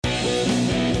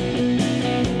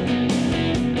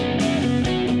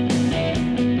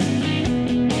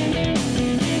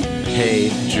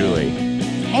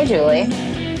Julie.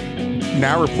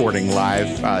 Now reporting live,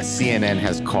 CNN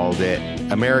has called it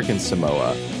American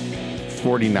Samoa,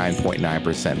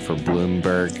 49.9% for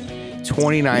Bloomberg,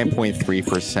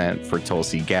 29.3% for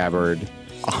Tulsi Gabbard,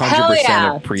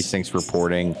 100% of precincts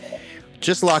reporting.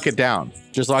 Just lock it down.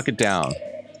 Just lock it down.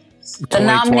 The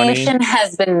nomination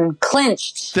has been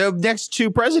clinched. The next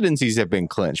two presidencies have been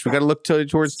clinched. We got to look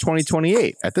towards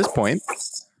 2028 at this point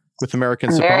with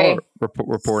American Samoa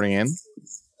reporting in.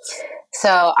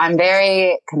 So I'm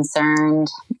very concerned.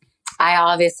 I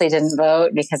obviously didn't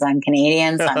vote because I'm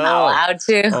Canadian, so I'm not allowed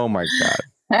to. Oh, my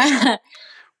God.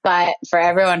 But for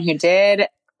everyone who did,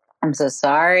 I'm so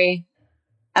sorry.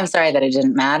 I'm sorry that it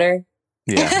didn't matter.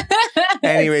 Yeah.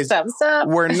 Anyways,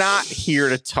 we're not here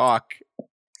to talk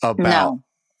about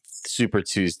Super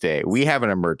Tuesday. We have an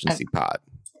emergency pod.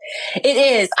 It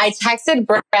is. I texted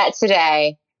Brett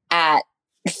today at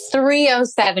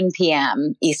 3:07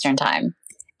 p.m. Eastern time.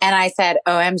 And I said,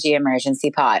 OMG, emergency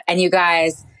pod. And you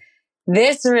guys,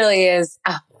 this really is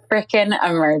a freaking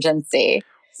emergency.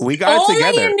 We got it together.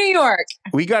 Only in New York.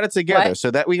 We got it together.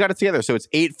 What? We got it together. So it's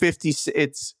 8:50.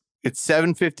 It's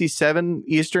 7:57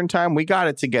 Eastern time. We got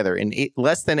it together in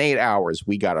less than 8 hours.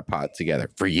 We got a pod together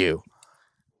for you.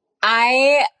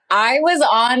 I was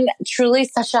on truly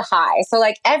such a high. So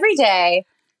like every day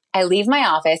I leave my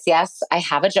office. Yes, I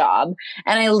have a job.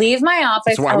 And I leave my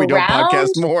office That's why we don't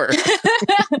podcast more.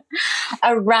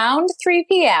 around 3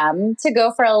 p.m. to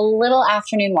go for a little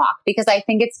afternoon walk because I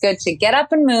think it's good to get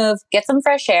up and move, get some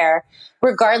fresh air.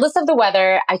 Regardless of the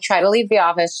weather, I try to leave the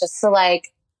office just to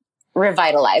like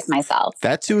revitalize myself.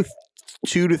 That 2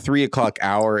 to 3 o'clock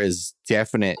hour is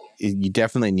definite. You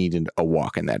definitely need a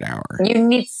walk in that hour. You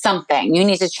need something. You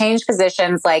need to change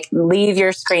positions, like leave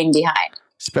your screen behind.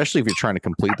 Especially if you're trying to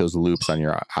complete those loops on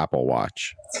your Apple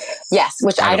Watch. Yes,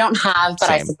 which I don't have, but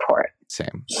I support.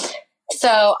 Same.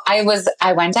 So I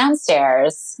went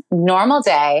downstairs, normal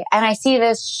day, and I see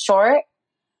this short,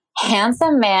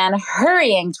 handsome man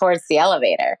hurrying towards the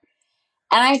elevator.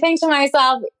 And I think to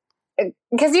myself,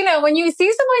 because, you know, when you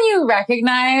see someone you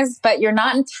recognize, but you're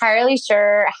not entirely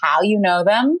sure how you know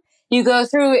them, you go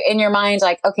through in your mind,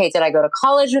 like, okay, did I go to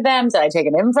college with them? Did I take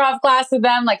an improv class with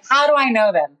them? Like, how do I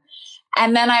know them?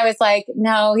 And then I was like,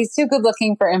 no, he's too good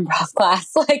looking for improv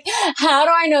class. Like, how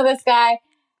do I know this guy?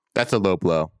 That's a low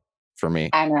blow for me.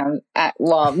 I know.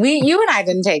 Well, you and I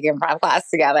didn't take improv class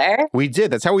together. We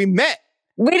did. That's how we met.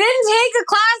 We didn't take a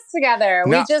class together.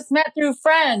 No. We just met through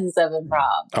friends of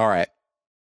improv. All right.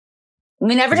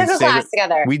 We never took a class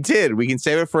together. We did. We can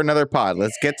save it for another pod.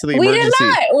 Let's get to the emergency. We did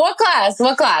not. What class?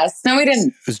 What class? No, we didn't.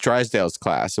 It was Drysdale's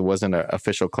class. It wasn't an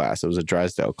official class. It was a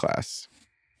Drysdale class.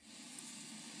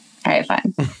 All right,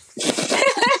 fine.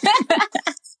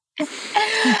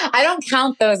 I don't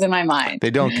count those in my mind.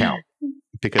 They don't count.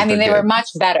 Because I mean, they were much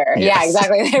better. Yes. Yeah,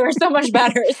 exactly. They were so much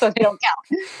better, so they don't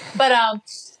count. But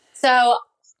so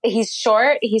he's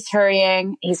short, he's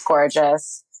hurrying, he's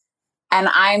gorgeous. And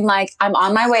I'm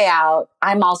on my way out.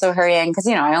 I'm also hurrying because,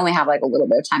 you know, I only have like a little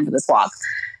bit of time for this walk.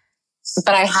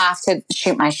 But I have to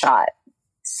shoot my shot.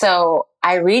 So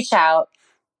I reach out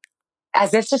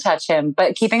as if to touch him,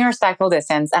 but keeping a respectful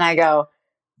distance. And I go,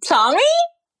 Tommy?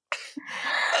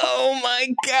 Oh my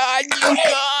God, you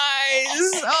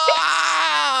guys.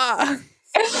 Ah!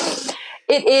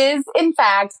 It is, in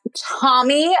fact,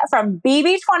 Tommy from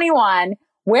BB21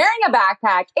 wearing a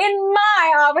backpack in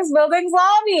my office building's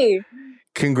lobby.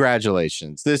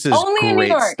 Congratulations. This is Only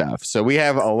great stuff. So we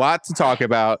have a lot to talk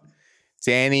about.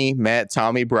 Danny met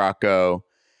Tommy Bracco.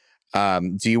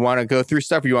 Do you want to go through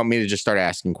stuff or you want me to just start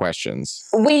asking questions?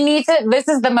 We need to, this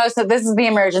is the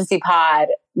emergency pod.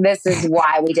 This is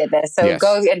why we did this. So Yes.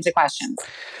 Go into questions.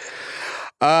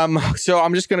 So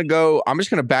I'm just going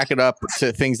to back it up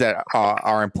to things that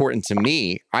are important to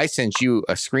me. I sent you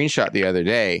a screenshot the other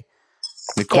day.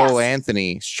 Nicole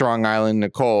Anthony, Strong Island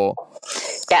Nicole,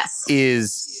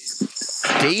 is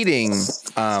dating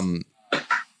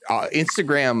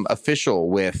Instagram official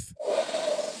with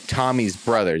Tommy's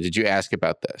brother. Did you ask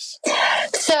about this?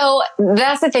 So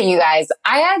that's the thing, you guys.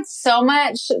 I had so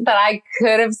much that I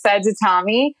could have said to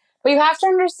Tommy, but you have to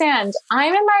understand,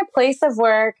 I'm in my place of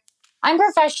work. I'm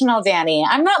professional, Danny.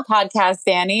 I'm not podcast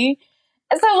Danny.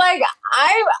 So, like,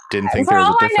 I didn't think for there was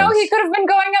all a I difference. know, he could have been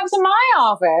going up to my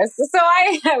office. So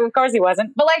of course he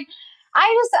wasn't. But like,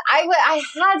 I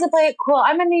had to play it cool.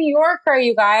 I'm a New Yorker,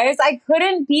 you guys. I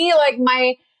couldn't be like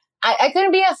I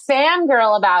couldn't be a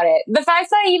fangirl about it. The fact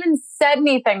that I even said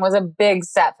anything was a big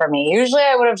step for me. Usually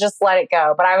I would have just let it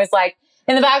go. But I was like,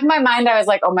 in the back of my mind, I was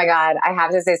like, oh my God, I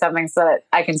have to say something so that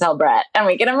I can tell Brett and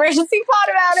we can emergency pod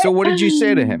about it. So what did you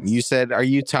say to him? You said, are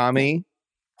you Tommy?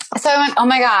 So I went, oh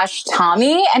my gosh,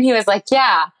 Tommy? And he was like,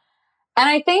 yeah. And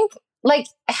I think like,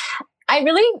 I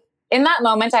really, in that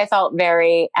moment, I felt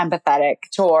very empathetic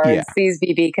towards these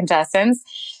BB contestants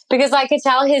because I could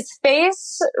tell his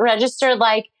face registered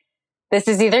like, this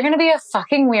is either going to be a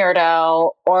fucking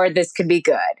weirdo or this could be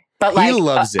good. But like, he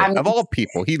loves it. Of all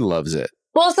people, he loves it.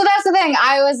 Well, so that's the thing.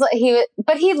 I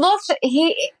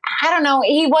don't know.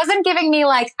 He wasn't giving me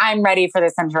like, I'm ready for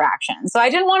this interaction. So I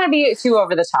didn't want to be too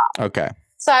over the top. Okay.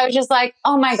 So I was just like,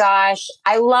 oh my gosh,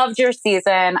 I loved your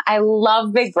season. I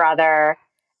love Big Brother.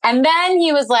 And then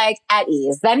he was like at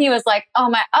ease. Then he was like,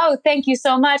 oh, thank you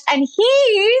so much. And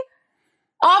he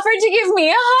offered to give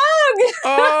me a hug.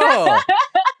 Oh,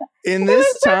 in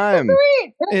this time,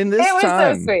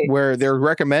 so where they're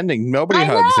recommending nobody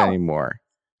hugs anymore.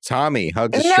 Tommy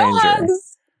hugs a stranger.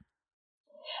 Hugs.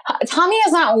 Tommy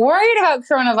is not worried about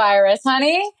coronavirus,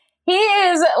 honey. He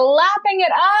is lapping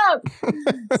it up.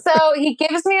 So he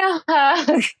gives me a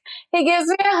hug.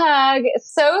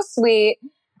 It's so sweet.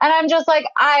 And I'm just like,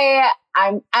 I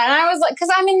was like, because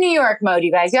I'm in New York mode,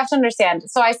 you guys. You have to understand.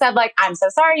 So I said, like, I'm so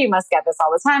sorry. You must get this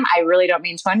all the time. I really don't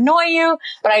mean to annoy you,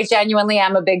 but I genuinely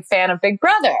am a big fan of Big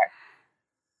Brother.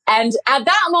 And at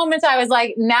that moment, I was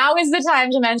like, now is the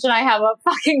time to mention I have a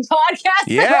fucking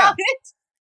podcast about it.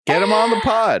 Get him on the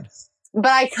pod. But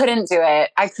I couldn't do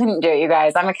it. You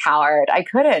guys. I'm a coward. I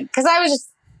couldn't. Because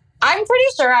I'm pretty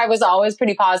sure I was always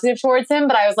pretty positive towards him,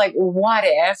 but I was like, what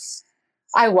if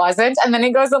I wasn't? And then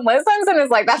he goes and listens and is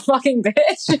like, that fucking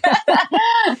bitch.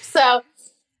 so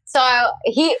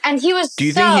he was Do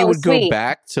you think he would go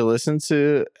back to listen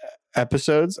to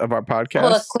episodes of our podcast?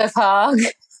 Well, a cliff hog.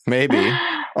 Maybe.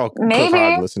 Oh, maybe. Cliff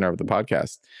hog listener of the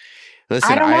podcast.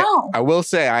 Listen, I don't know. I will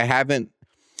say I haven't.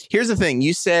 Here's the thing.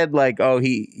 You said like, oh,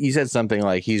 you said something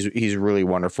like he's really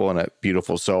wonderful and a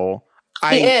beautiful soul.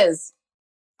 He is.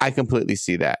 I completely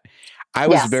see that. I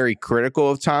was very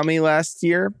critical of Tommy last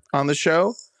year on the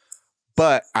show,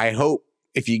 but I hope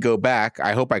if you go back,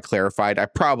 I hope I clarified. I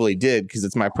probably did because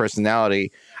it's my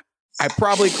personality. I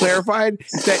probably clarified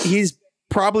that he's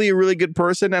probably a really good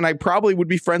person and I probably would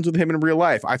be friends with him in real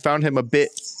life. I found him a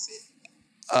bit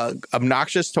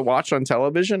obnoxious to watch on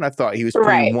television. I thought he was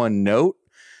pretty one note.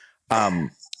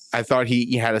 I thought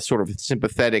he had a sort of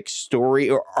sympathetic story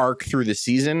or arc through the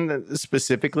season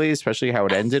specifically, especially how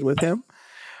it ended with him.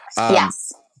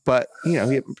 Yes. But, you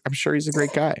know, I'm sure he's a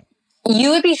great guy.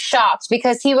 You would be shocked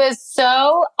because he was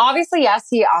so, obviously, yes,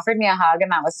 he offered me a hug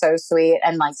and that was so sweet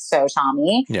and like so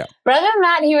Tommy. Yeah. But other than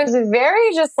that, he was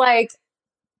very just like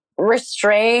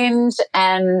restrained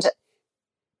and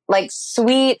like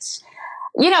sweet.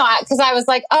 You know, because I was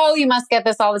like, oh, you must get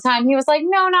this all the time. He was like,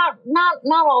 no, not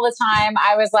all the time.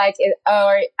 I was like,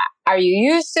 are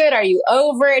you used to it? Are you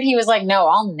over it? He was like, no,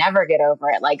 I'll never get over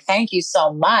it. Like, thank you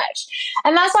so much.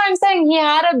 And that's why I'm saying he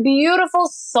had a beautiful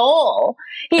soul.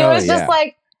 He was just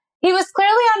like, he was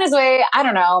clearly on his way. I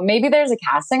don't know. Maybe there's a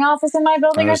casting office in my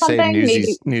building or something.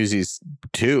 Newsies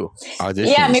 2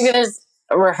 auditions. Yeah, maybe there's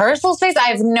a rehearsal space. I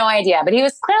have no idea. But he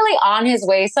was clearly on his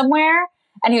way somewhere.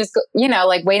 And he was, you know,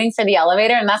 like waiting for the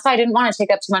elevator. And that's why I didn't want to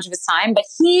take up too much of his time. But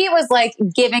he was like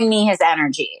giving me his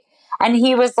energy. And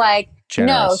he was like,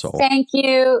 generous soul. Thank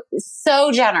you.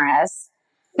 So generous.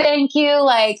 Thank you.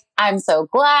 Like, I'm so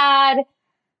glad.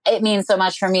 It means so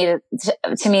much for me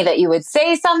to me that you would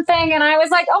say something. And I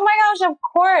was like, oh my gosh, of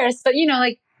course. But, you know,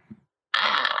 like,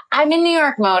 I'm in New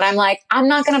York mode. I'm like, I'm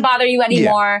not going to bother you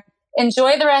anymore. Yeah.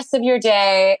 Enjoy the rest of your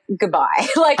day. Goodbye.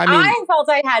 Like, I felt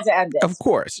I had to end it. Of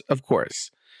course.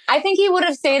 I think he would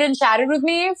have stayed and chatted with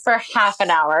me for half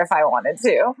an hour if I wanted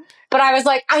to. But I was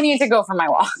like, I need to go for my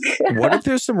walk. What if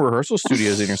there's some rehearsal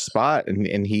studios in your spot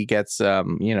and he gets,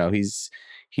 you know,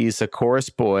 he's a chorus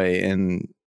boy in,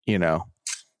 you know,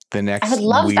 the next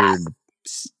weird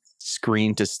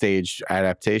screen to stage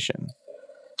adaptation?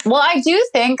 Well, I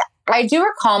do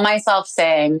recall myself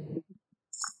saying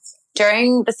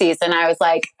during the season, I was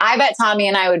like, I bet Tommy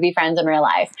and I would be friends in real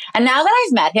life. And now that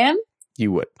I've met him,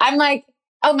 you would. I'm like,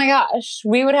 oh my gosh,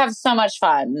 we would have so much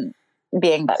fun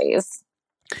being buddies.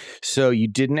 So you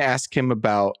didn't ask him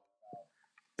about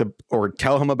or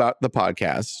tell him about the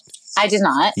podcast. I did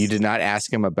not. You did not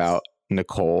ask him about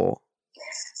Nicole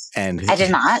and I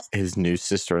did not. His new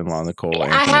sister-in-law, Nicole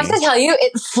Anthony. I have to tell you,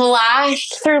 it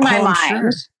flashed through my mind.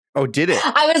 Sure. Oh, did it?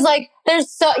 I was like, I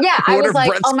was like,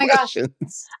 oh my gosh. I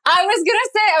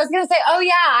was gonna say, oh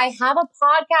yeah, I have a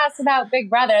podcast about Big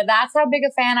Brother. That's how big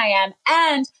a fan I am.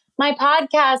 And my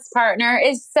podcast partner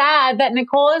is sad that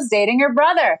Nicole is dating her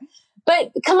brother.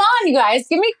 But come on, you guys,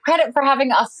 give me credit for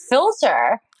having a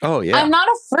filter Oh yeah. I'm not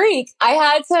a freak. I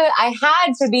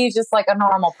had to be just like a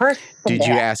normal person. Did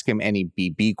you ask him any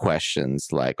BB questions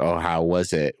like, oh, how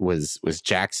was it? Was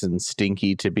Jackson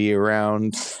stinky to be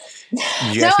around?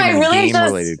 Did you ask him any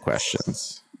game-related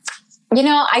questions? You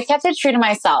know, I kept it true to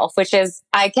myself, which is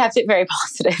I kept it very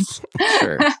positive.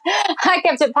 Sure. I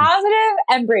kept it positive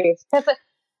and brief. Because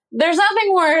there's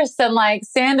nothing worse than like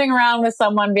standing around with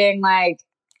someone being like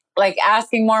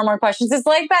asking more and more questions. It's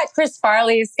like that Chris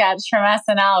Farley sketch from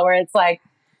SNL where it's like,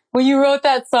 well, you wrote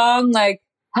that song, like,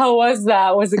 how was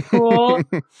that? Was it cool?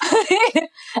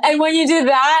 And when you do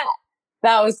that,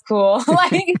 that was cool.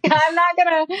 Like, I'm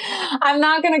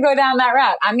not gonna go down that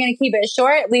route. I'm gonna keep it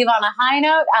short, leave on a high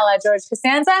note, a la George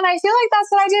Costanza, and I feel like that's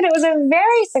what I did. It was a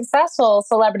very successful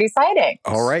celebrity sighting.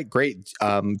 All right, great.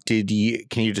 Can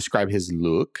you describe his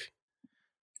look?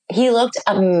 He looked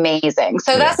amazing.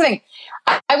 So that's the thing.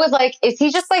 I was like, is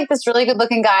he just like this really good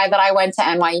looking guy that I went to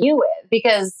NYU with?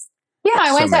 Because,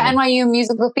 I went to NYU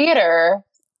musical theater.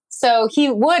 So he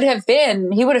would have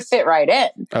fit right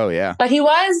in. Oh, yeah. But he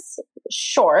was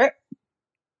short.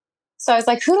 So I was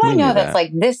like, who do I know that's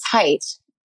like this height?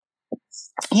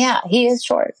 Yeah, he is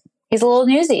short. He's a little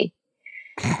newsy.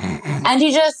 And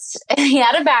he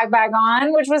had a backpack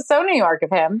on, which was so New York of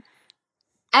him.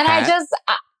 And hat?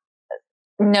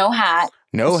 No hat.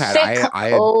 No hat. Thick,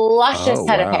 luscious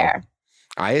head of hair.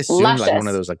 I assumed like one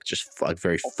of those like just like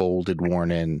very folded,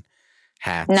 worn in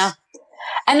hats. No.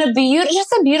 And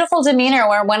just a beautiful demeanor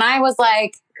where when I was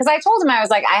like, because I told him, I was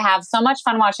like, I have so much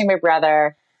fun watching Big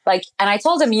Brother. Like, and I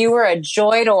told him you were a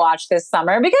joy to watch this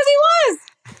summer because he was.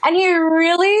 And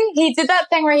he did that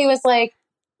thing where he was like,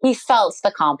 he felt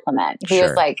the compliment. He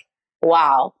was like,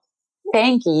 wow,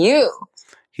 thank you.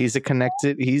 He's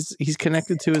connected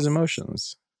to his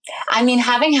emotions. I mean,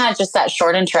 having had just that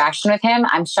short interaction with him,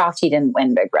 I'm shocked he didn't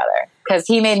win Big Brother because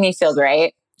he made me feel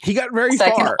great. He got very far.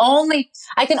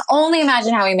 I can only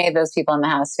imagine how he made those people in the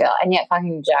house feel, and yet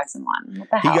fucking Jackson won. What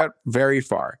the hell? He got very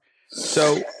far.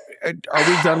 So, are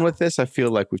we done with this? I feel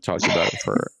like we've talked about it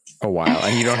for a while,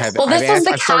 and you don't have. Well, this was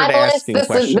the catalyst. This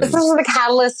was the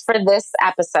catalyst for this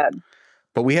episode.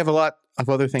 But we have a lot of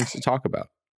other things to talk about.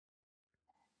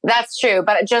 That's true,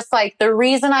 but just like the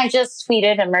reason I just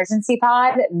tweeted emergency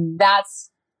pod,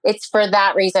 it's for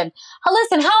that reason.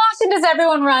 Listen, how often does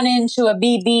everyone run into a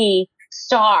BB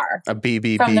star? A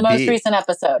BB from the most recent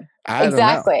episode.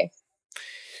 Exactly.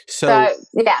 So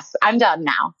yes, I'm done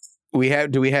now.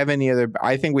 Do we have any other?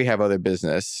 I think we have other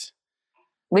business.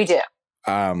 We do.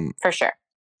 For sure.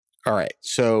 All right.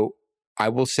 So I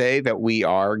will say that we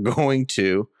are going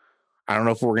to. I don't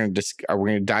know if we're going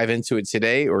to dive into it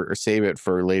today or save it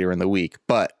for later in the week.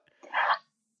 But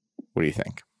what do you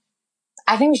think?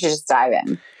 I think we should just dive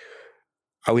in.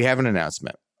 We have an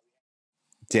announcement.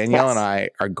 Danielle and I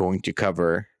are going to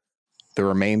cover the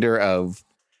remainder of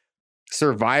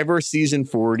Survivor Season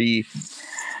 40,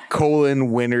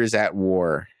 Winners at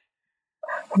War.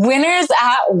 Winners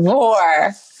at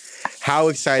War. How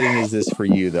exciting is this for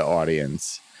you, the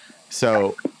audience?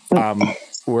 So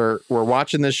we're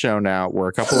watching this show now. We're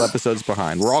a couple episodes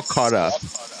behind. We're all caught up.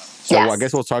 So I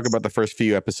guess we'll talk about the first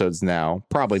few episodes now.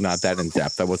 Probably not that in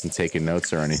depth. I wasn't taking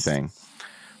notes or anything.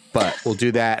 But we'll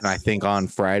do that, and I think on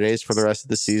Fridays for the rest of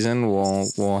the season,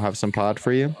 we'll have some pod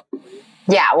for you.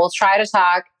 Yeah, we'll try to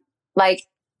talk,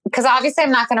 because obviously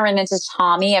I'm not going to run into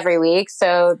Tommy every week,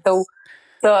 so the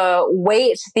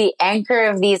anchor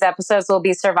of these episodes will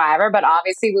be Survivor, but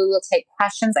obviously we will take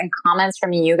questions and comments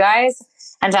from you guys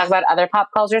and talk about other pop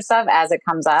culture stuff as it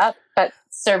comes up, but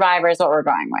Survivor is what we're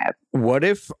going with. What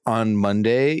if on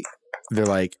Monday they're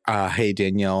like, hey,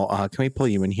 Danielle, can we pull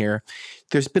you in here?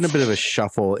 There's been a bit of a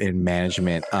shuffle in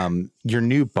management. Your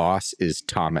new boss is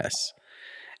Thomas.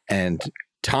 And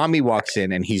Tommy walks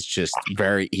in and he's just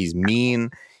he's mean.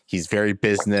 He's very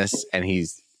business and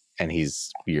he's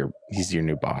your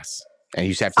new boss. And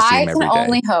you just have to see him every day.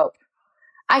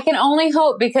 I can only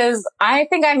hope because I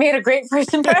think I made a great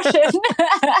first impression.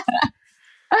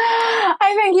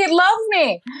 I think he'd love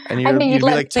me. And you'd be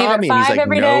like, Tommy. And he's like,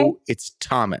 no, it's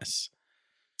Thomas.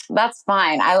 That's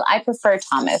fine. I prefer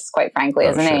Thomas, quite frankly,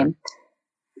 as a name.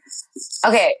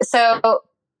 Okay, so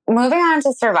moving on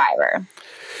to Survivor.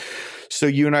 So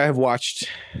you and I have watched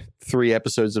 3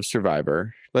 episodes of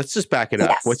Survivor. Let's just back it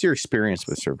up. Yes. What's your experience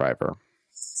with Survivor?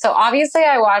 So obviously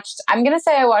I watched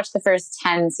the first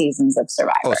 10 seasons of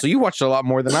Survivor. Oh, so you watched a lot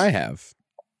more than I have.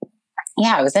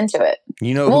 Yeah, I was into it.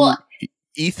 You know who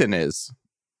Ethan is?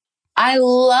 I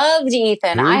loved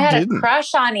Ethan. I had a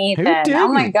crush on Ethan. Oh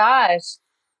my gosh.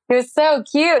 He was so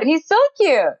cute. He's still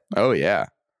cute. Oh, yeah.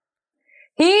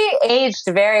 He aged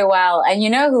very well. And you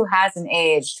know who hasn't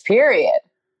aged, period?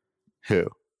 Who?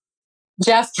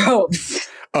 Jeff Probst.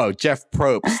 Oh, Jeff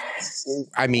Probst.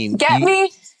 I mean,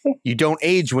 you don't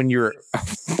age when you're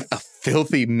a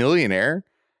filthy millionaire.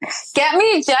 Get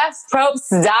me Jeff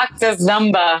Probst's doctor's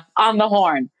number on the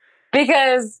horn,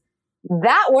 because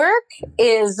that work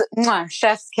is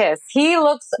chef's kiss. He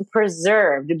looks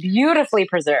preserved, beautifully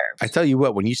preserved. I tell you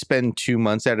what, when you spend 2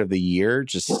 months out of the year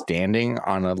just standing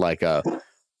on a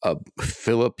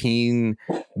Philippine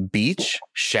beach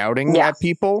shouting at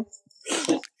people,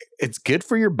 it's good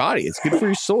for your body. It's good for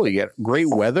your soul. You get great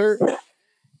weather.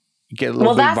 You get a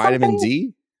little bit of vitamin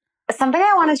D. Something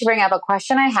I wanted to bring up, a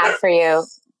question I had for you.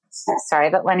 Sorry,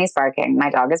 but Lenny's barking. My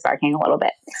dog is barking a little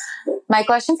bit. My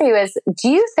question for you is, do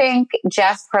you think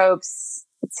Jeff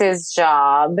Probst's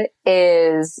job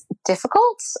is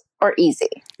difficult or easy?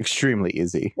 Extremely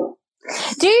easy.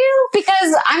 Do you?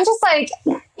 Because I'm just like,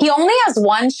 he only has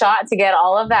one shot to get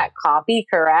all of that copy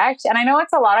correct. And I know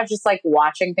it's a lot of just like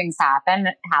watching things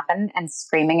happen and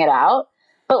screaming it out.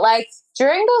 But like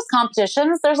during those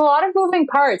competitions, there's a lot of moving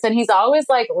parts and he's always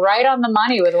like right on the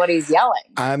money with what he's yelling.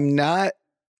 I'm not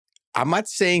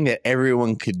saying that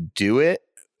everyone could do it,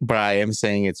 but I am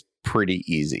saying it's pretty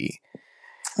easy.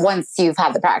 Once you've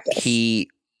had the practice. He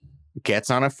gets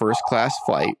on a first class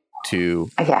flight to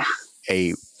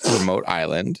a remote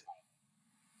island,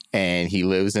 and he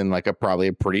lives in like probably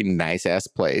a pretty nice ass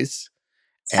place.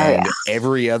 And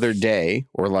every other day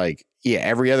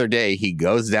he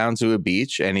goes down to a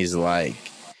beach and he's like,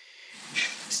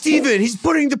 Steven, he's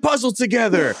putting the puzzle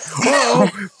together. Oh,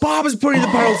 Bob is putting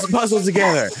the puzzle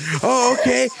together. Oh,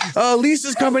 okay.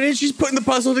 Lisa's coming in. She's putting the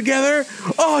puzzle together.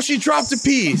 Oh, she dropped a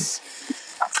piece.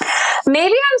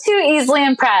 Maybe I'm too easily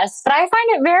impressed, but I find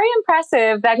it very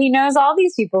impressive that he knows all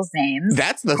these people's names.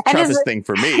 That's the toughest thing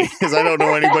for me, because I don't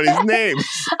know anybody's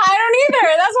names. I don't either.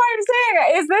 That's why I'm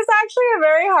saying, is this actually a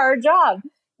very hard job?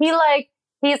 He's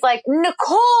like,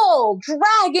 Nicole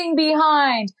dragging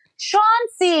behind,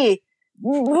 Chauncey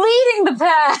leading the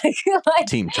pack. Like,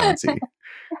 Team Chauncey.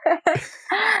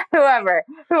 whoever.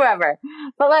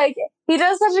 But like, he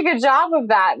does such a good job of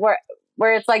that where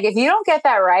it's like, if you don't get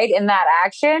that right in that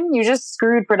action, you just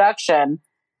screwed production,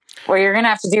 where you're going to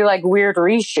have to do like weird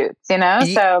reshoots, you know?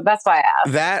 So that's why I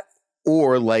asked. That,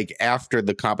 or like after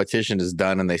the competition is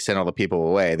done and they send all the people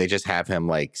away, they just have him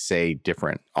like say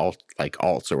different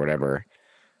alts or whatever.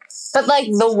 But like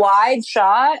the wide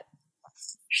shot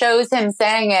shows him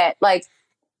saying it, like,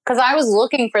 because I was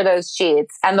looking for those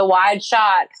cheats, and the wide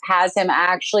shot has him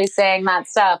actually saying that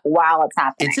stuff while it's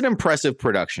happening. It's an impressive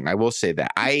production. I will say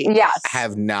that. I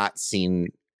have not seen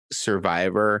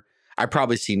Survivor. I've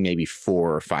probably seen maybe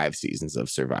 4 or 5 seasons of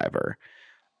Survivor.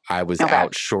 I was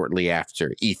out shortly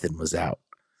after Ethan was out.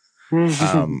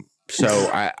 So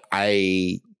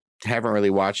I haven't really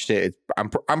watched it.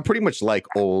 I'm pretty much like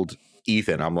old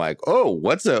Ethan. I'm like, oh,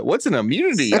 what's an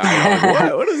immunity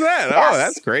item? What is that? Yes. Oh,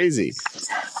 that's crazy.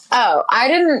 Oh,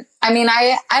 I've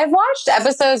watched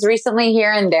episodes recently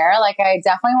here and there. Like I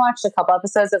definitely watched a couple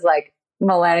episodes of like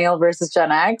Millennial versus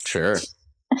Gen X. Sure.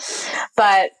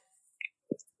 But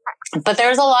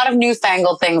there's a lot of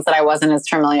newfangled things that I wasn't as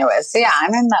familiar with. So yeah,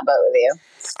 I'm in that boat with you.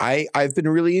 I've been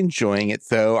really enjoying it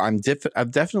though. I'm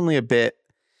definitely a bit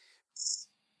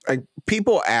like,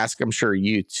 people ask, I'm sure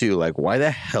you too, like, why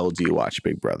the hell do you watch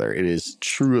Big Brother? It is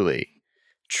truly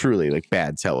like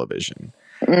bad television.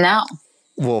 No.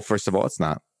 Well, first of all, it's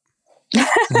not.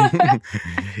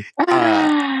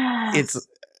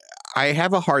 I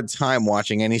have a hard time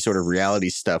watching any sort of reality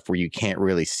stuff where you can't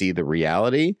really see the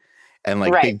reality. And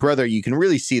like Big Brother, you can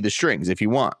really see the strings if you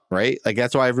want, right? Like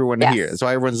that's why everyone here, that's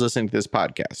why everyone's listening to this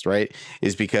podcast, right?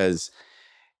 Is because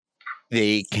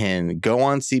they can go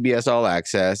on CBS All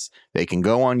Access, they can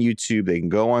go on YouTube, they can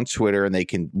go on Twitter, and they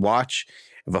can watch.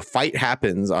 If a fight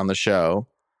happens on the show,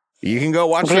 you can go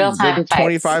watch the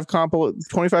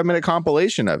 25-minute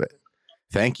compilation of it.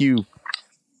 Thank you,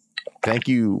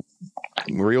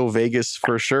 Real Vegas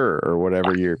for sure, or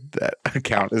whatever that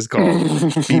account is called,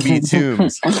 BB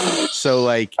Toombs. So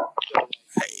like,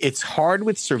 it's hard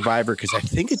with Survivor because I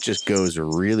think it just goes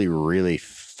really, really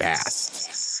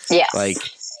fast. Yeah, like.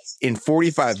 In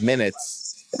 45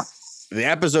 minutes, the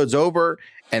episode's over,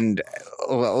 and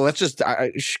let's just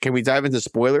can we dive into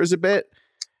spoilers a bit?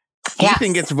 Yes.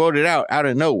 Ethan gets voted out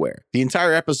of nowhere. The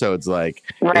entire episode's like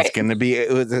it's going to be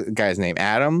the guy's name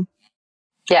Adam.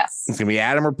 Yes, it's going to be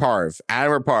Adam or Parv.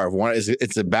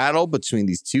 It's a battle between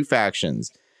these two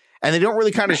factions, and they don't really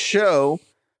kind of show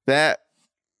that.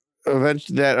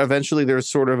 Eventually there's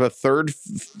sort of a third.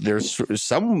 There's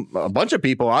a bunch of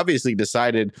people obviously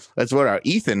decided let's vote out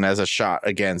Ethan as a shot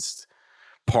against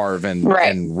Parv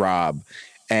and Rob,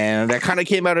 and that kind of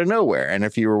came out of nowhere. And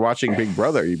if you were watching Big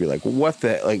Brother, you'd be like, what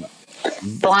the like?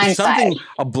 Blindside.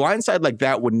 A blindside like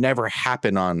that would never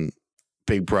happen on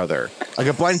Big Brother. Like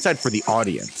a blindside for the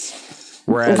audience.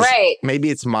 Whereas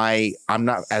maybe I'm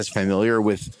not as familiar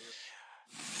with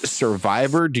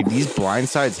Survivor. Do these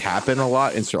blindsides happen a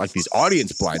lot? And so like these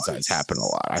audience blindsides happen a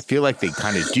lot. I feel like they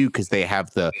kind of do because they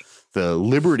have the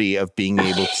liberty of being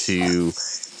able to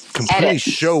completely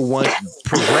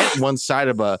prevent one side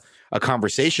of a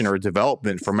conversation or a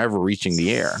development from ever reaching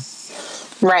the air.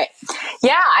 Right.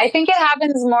 Yeah, I think it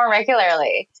happens more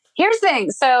regularly. Here's the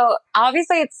thing. So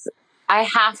obviously I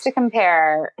have to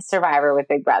compare Survivor with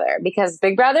Big Brother because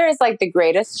Big Brother is like the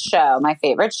greatest show, my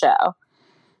favorite show.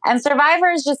 And Survivor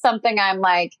is just something I'm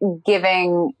like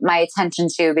giving my attention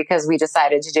to because we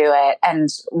decided to do it. And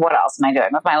what else am I doing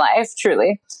with my life?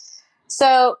 Truly.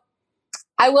 So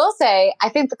I will say, I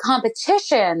think the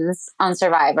competitions on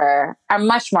Survivor are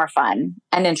much more fun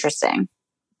and interesting.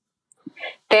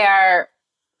 They have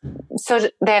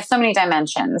so many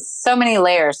dimensions, so many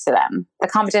layers to them. The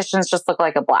competitions just look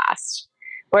like a blast.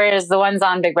 Whereas the ones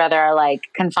on Big Brother are like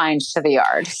confined to the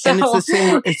yard. So. And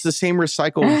it's the same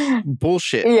recycled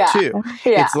bullshit too.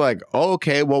 Yeah. It's like, oh,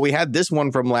 okay, well, we had this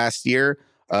one from last year.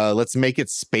 Let's make it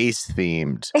space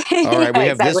themed. All right, we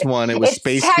have this one. It was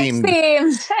space themed.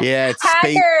 Yeah, it's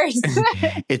hackers.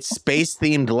 It's space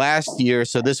themed last year,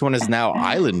 so this one is now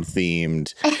island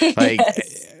themed. Like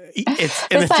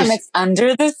it's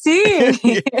under the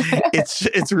sea. it's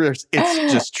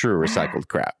just true recycled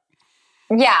crap.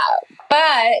 Yeah,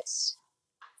 but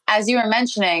as you were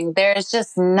mentioning, there's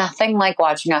just nothing like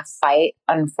watching a fight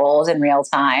unfold in real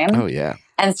time. Oh yeah.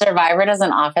 And Survivor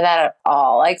doesn't offer that at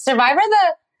all. Like Survivor,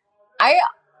 I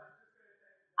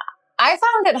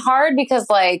found it hard because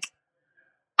like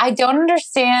I don't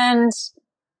understand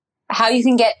how you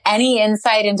can get any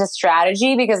insight into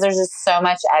strategy because there's just so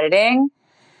much editing.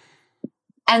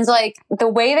 And like the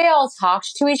way they all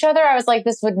talked to each other, I was like,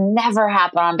 this would never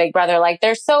happen on Big Brother. Like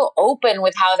they're so open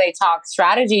with how they talk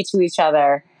strategy to each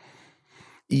other.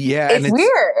 Yeah. It's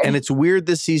weird. And it's weird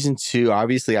this season too.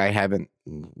 Obviously, I haven't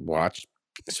watched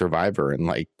Survivor in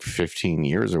like 15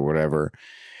 years or whatever.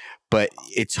 But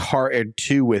it's hard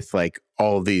too with like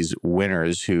all these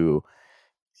winners who,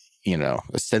 you know,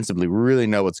 ostensibly really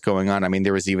know what's going on. I mean,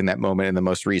 there was even that moment in the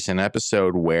most recent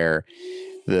episode where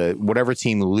whatever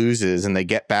team loses and they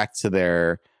get back to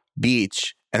their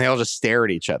beach and they all just stare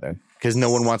at each other because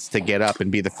no one wants to get up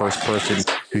and be the first person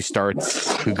who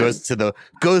goes to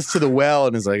the well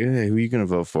and is like, hey, who are you going to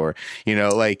vote for? You know,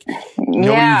 like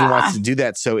nobody even wants to do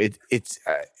that. So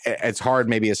it's hard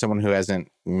maybe as someone who hasn't,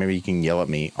 maybe you can yell at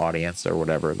me, audience or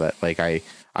whatever, but like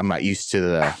I'm not used to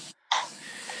the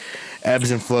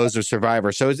ebbs and flows of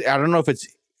Survivor. So I don't know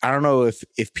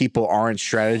if people aren't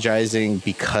strategizing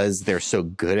because they're so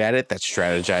good at it, that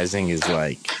strategizing is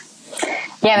like...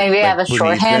 Yeah, maybe they have a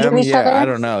shorthand with each other. I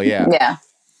don't know, yeah. Yeah.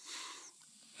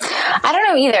 I don't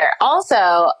know either.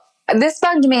 Also, this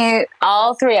bugged me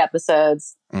all 3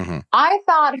 episodes. Mm-hmm. I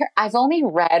thought I've only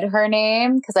read her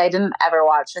name because I didn't ever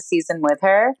watch a season with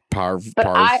her. Parv.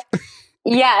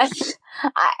 Yes.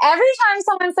 Every time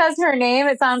someone says her name,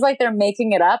 it sounds like they're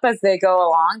making it up as they go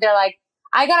along. They're like,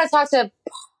 I got to talk to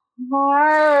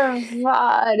Parvati.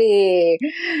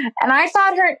 And I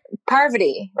thought her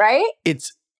Parvati, right?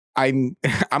 I'm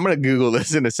going to Google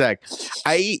this in a sec.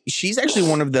 She's actually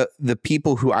one of the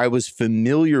people who I was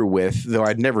familiar with, though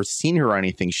I'd never seen her or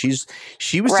anything. She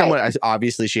was someone,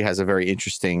 obviously she has a very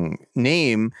interesting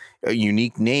name, a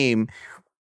unique name.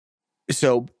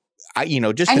 So I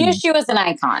knew she was an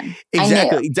icon.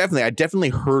 Exactly. Definitely. I definitely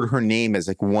heard her name as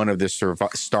like one of the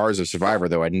stars of Survivor,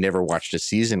 though I'd never watched a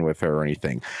season with her or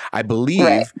anything. I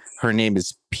believe her name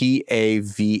is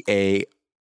Pava.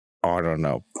 Oh, I don't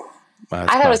know. I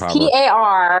thought it was Parvati.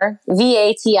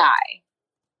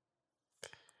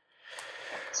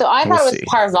 So I thought it was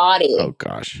Parvati. Oh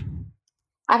gosh.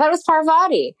 I thought it was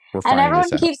Parvati. And everyone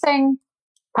keeps saying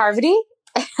Parvati?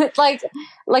 like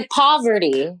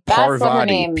poverty. That's what her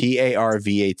name.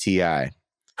 Parvati.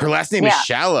 Her last name is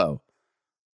Shallow.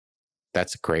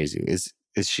 That's crazy. Is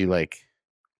she like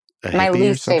my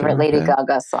least favorite Lady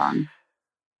Gaga song?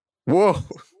 Whoa.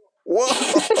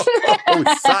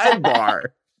 Sidebar.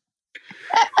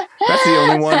 That's the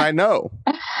only one I know.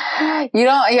 You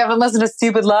haven't listened to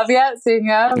Stupid Love yet? Seeing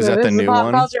up. Is that the new pop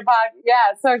one? Culture pod.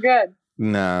 Yeah, it's so good.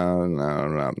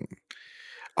 No.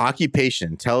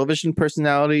 Occupation: television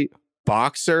personality,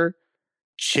 boxer,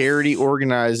 charity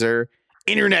organizer,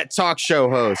 internet talk show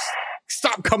host.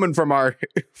 Stop coming from our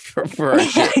for our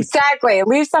shit. Exactly.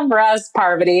 Leave some for us,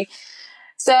 Parvati.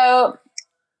 So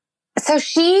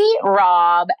she,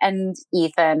 Rob, and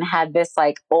Ethan had this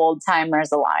like old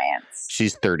timers alliance.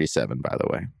 She's 37, by the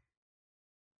way.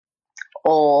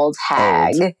 old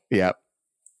hag. Old. Yep.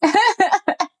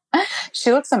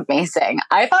 She looks amazing.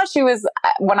 I thought she was,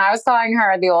 when I was calling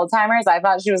her the old timers, I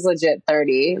thought she was legit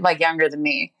 30, like younger than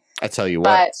me. I tell you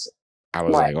But I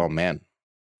was like, oh man,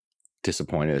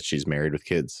 disappointed that she's married with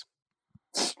kids.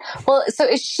 well, so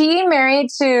is she married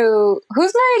to,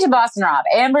 who's married to Boston Rob?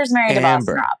 Amber's married to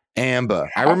Boston Rob. Amber.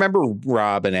 I remember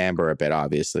Rob and Amber a bit,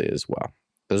 obviously, as well.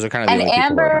 Those are kind of the only people I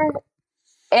remember.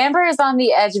 Amber is on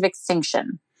the edge of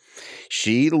extinction.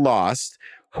 She lost.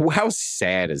 How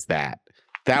sad is that?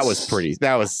 That was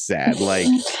sad. Like,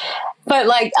 but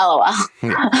like, LOL.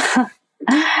 Yeah.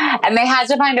 And they had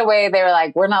to find a way. They were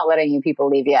like, we're not letting you people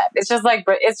leave yet. It's just like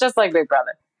Big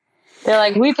Brother. They're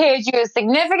like, we paid you a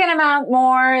significant amount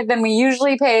more than we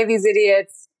usually pay these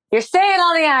idiots. You're staying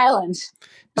on the island.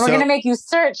 And we're going to make you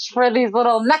search for these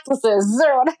little necklaces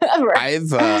or whatever.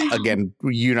 I've, again,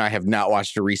 you and I have not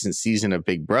watched a recent season of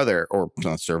Big Brother or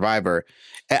Survivor.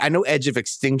 I know Edge of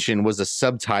Extinction was a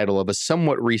subtitle of a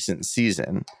somewhat recent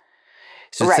season.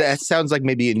 So that sounds like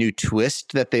maybe a new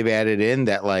twist that they've added in,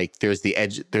 that like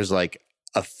there's like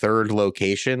a third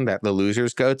location that the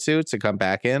losers go to come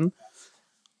back in.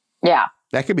 Yeah.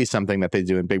 That could be something that they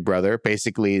do in Big Brother.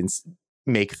 Basically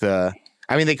they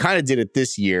kind of did it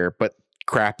this year, but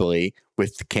crappily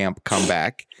with the camp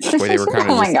comeback, where they were kind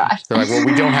of they're like, well,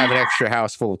 we don't have an extra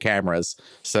house full of cameras,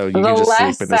 so you can just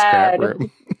sleep in this crap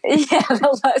room. Yeah,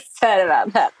 the less said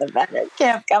about that, the better.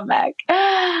 Camp comeback.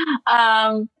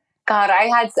 God,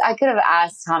 I could have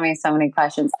asked Tommy so many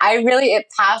questions. It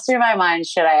passed through my mind,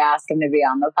 should I ask him to be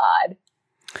on the pod?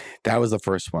 That was the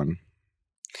first one.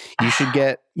 You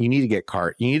need to get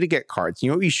cards. You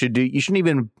know what you should do? You shouldn't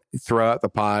even throw out the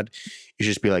pod. You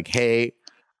should just be like, hey,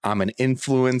 I'm an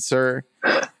influencer,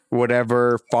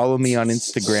 whatever. Follow me on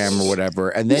Instagram or whatever.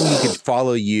 And then you could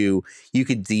follow you. You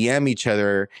could DM each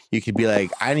other. You could be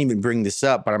like, I didn't even bring this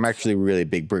up, but I'm actually a really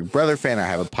big Big Brother fan. I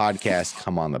have a podcast.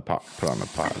 Come on the pod, put on the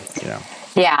pod, you know?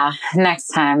 Yeah. Next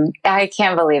time. I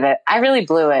can't believe it. I really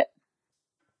blew it.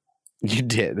 You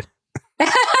did.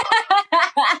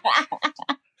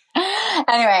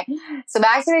 Anyway, so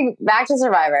back to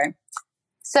Survivor.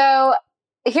 So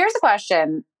here's a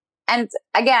question. And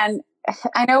again,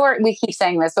 I know we keep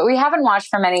saying this, but we haven't watched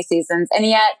for many seasons. And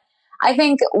yet I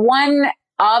think one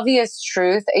obvious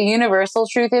truth, a universal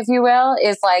truth, if you will,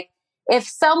 is like, if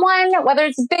someone, whether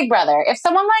it's Big Brother, if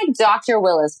someone like Dr.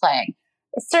 Will is playing,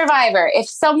 Survivor, if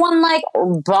someone like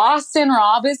Boston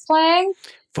Rob is playing,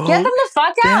 get them the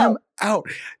fuck out.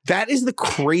 That is the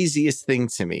craziest thing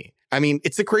to me. I mean,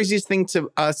 it's the craziest thing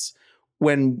to us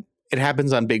when it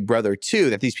happens on Big Brother too,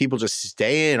 that these people just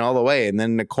stay in all the way. And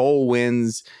then Nicole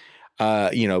wins,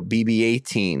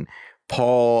 BB18.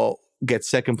 Paul gets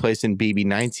second place in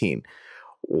BB19.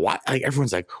 What? Like,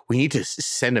 everyone's like, we need to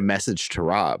send a message to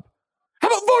Rob. How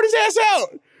about vote his ass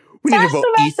out? We need to vote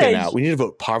Ethan out. We need to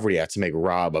vote Poverty out to make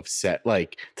Rob upset,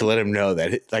 like to let him know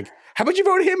that, like, how about you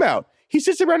vote him out? He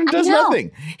sits around and does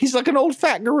nothing. He's like an old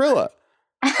fat gorilla.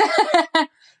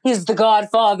 He's the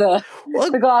godfather.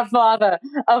 What? The godfather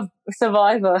of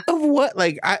Survivor. Of what?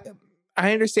 Like, I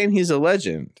understand he's a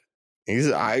legend. He's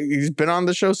been on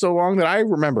the show so long that I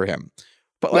remember him.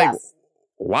 But like,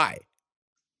 why?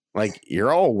 Like,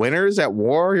 you're all winners at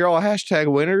war. You're all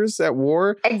hashtag winners at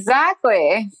war.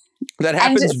 Exactly. That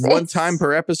happens one time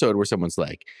per episode where someone's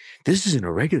like, this isn't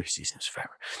a regular season of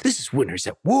Survivor. This is winners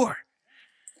at war.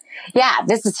 Yeah,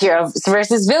 this is heroes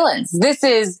versus villains. This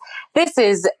is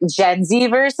Gen Z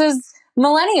versus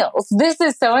millennials. This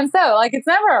is so and so. Like, it's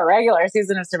never a regular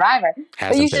season of Survivor.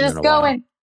 But you should just go in.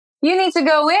 You need to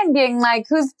go in being like,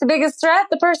 who's the biggest threat?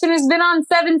 The person who's been on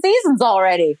 7 seasons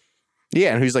already.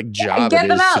 Yeah, and whose like job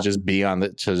it is to just be on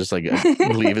to just like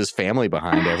leave his family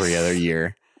behind every other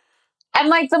year. And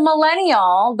like the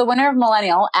winner of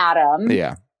Millennial, Adam.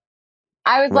 Yeah.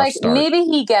 I was like, maybe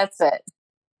he gets it.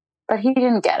 But he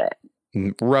didn't get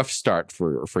it. Rough start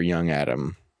for young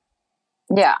Adam.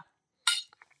 Yeah.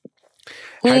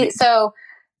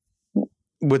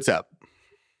 What's up?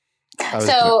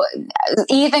 So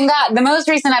Ethan got the most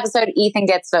recent episode. Ethan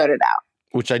gets voted out,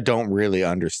 which I don't really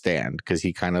understand, because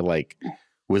he kind of like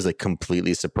was like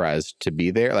completely surprised to be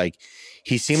there. Like,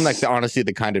 he seemed like honestly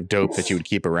the kind of dope that you would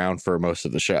keep around for most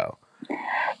of the show.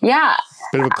 Yeah.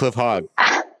 Bit of a Cliff hog.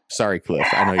 Sorry, Cliff.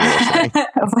 I know you're listening.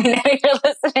 We know you're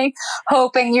listening,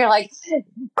 hoping you're like,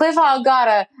 Cliff Hog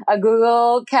got a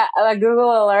Google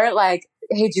alert, like,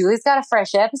 hey, Julie's got a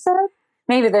fresh episode.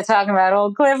 Maybe they're talking about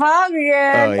old Cliff Hog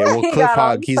again. Oh yeah, well, Cliff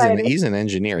Hog, he's an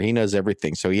engineer. He knows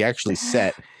everything. So he actually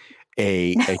set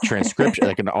a transcription,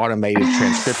 like an automated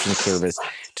transcription service,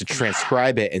 to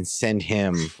transcribe it and send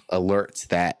him alerts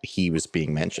that he was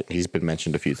being mentioned. He's been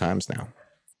mentioned a few times now.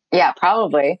 Yeah,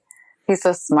 probably. He's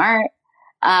so smart.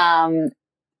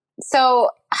 So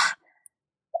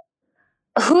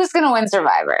who's going to win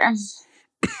Survivor?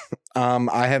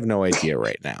 I have no idea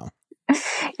right now. You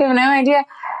have no idea?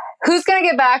 Who's going to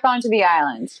get back onto the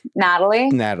island? Natalie?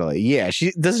 Yeah.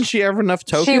 Doesn't she have enough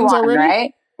tokens she won, already?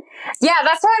 Right? Yeah,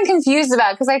 that's what I'm confused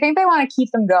about because I think they want to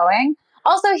keep them going.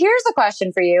 Also, here's a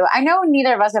question for you. I know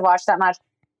neither of us have watched that much.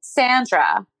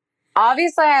 Sandra.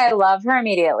 Obviously, I love her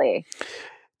immediately.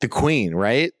 The queen,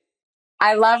 right?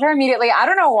 I love her immediately. I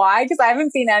don't know why, because I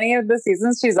haven't seen any of the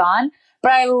seasons she's on,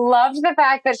 but I loved the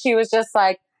fact that she was just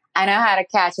like, I know how to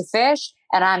catch a fish,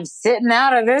 and I'm sitting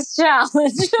out of this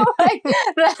challenge. Like,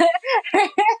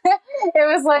 it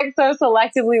was like so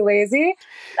selectively lazy.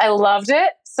 I loved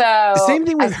it. So the same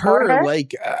thing with her.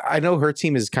 Like, I know her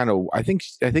team is kind of. I think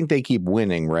they keep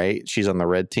winning, right? She's on the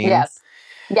red team. Yes.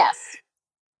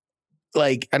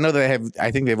 Like, I know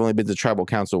I think they've only been to tribal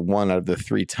council 1 out of the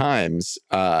 3 times.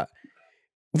 Vote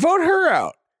her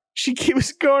out. She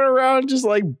keeps going around just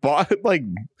like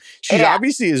she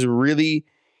obviously is really,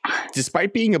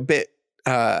 despite being a bit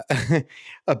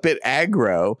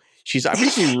aggro, she's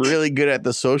obviously really good at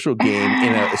the social game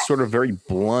in a sort of very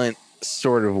blunt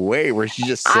sort of way where she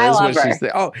just says what she's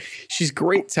there. Oh, she's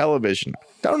great television. I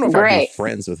don't know if I'd be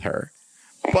friends with her,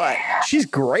 but she's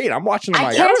great. I'm watching them.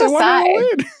 I can't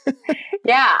decide.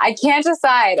 Yeah, I can't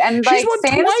decide. And she's won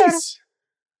twice.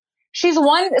 She's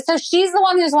won. So she's the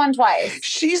one who's won twice.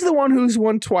 She's the one who's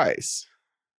won twice.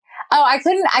 Oh, I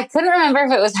couldn't remember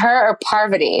if it was her or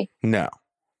Parvati. No,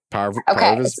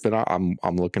 Parvati's been on.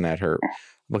 I'm looking at her. I'm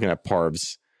looking at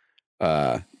Parv's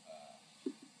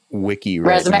wiki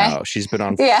resume. Now. She's been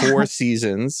on 4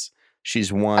 seasons.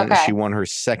 She's won. She won her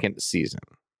 2nd season.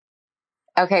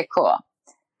 Okay, cool.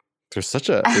 There's such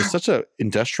a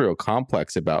industrial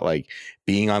complex about like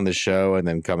being on the show and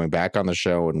then coming back on the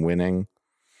show and winning.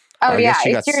 Oh, I guess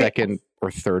she got 2nd or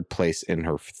 3rd place in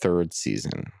her 3rd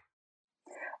season.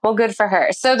 Well, good for her.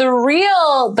 So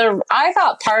I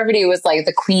thought Parvati was like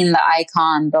the queen, the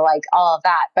icon, the like all of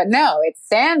that, but no, it's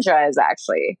Sandra is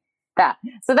actually that.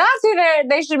 So that's who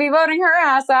they should be voting her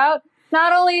ass out.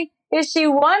 Not only is she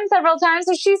won several times,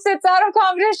 so she sits out of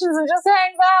competitions and just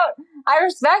hangs out. I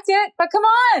respect it, but come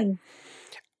on.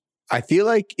 I feel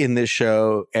like in this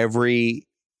show, every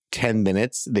 10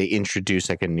 minutes, they introduce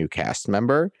like a new cast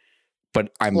member,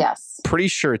 but I'm pretty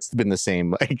sure it's been the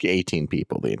same like 18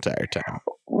 people the entire time.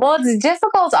 Well, it's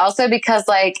difficult also because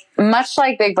like much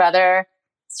like Big Brother,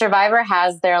 Survivor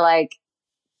has their like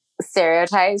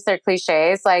stereotypes, their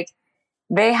cliches. Like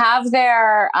they have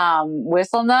their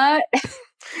whistle nut.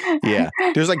 Yeah,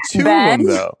 there's like 2 of them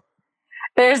though.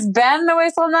 There's Ben the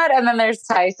whistle nut, and then there's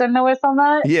Tyson the whistle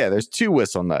nut. Yeah, there's 2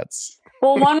 whistle nuts.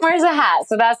 Well, one wears a hat,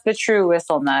 so that's the true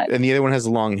whistle nut, and the other one has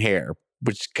long hair,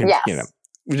 which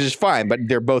which is fine. But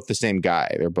they're both the same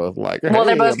guy. They're both like, well,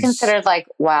 they're both considered like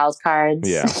wild cards.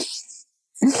 Yeah.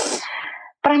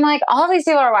 But I'm like, all these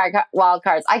people are wild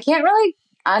cards. I can't really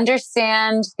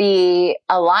understand the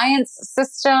alliance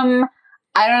system.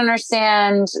 I don't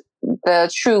understand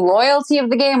the true loyalty of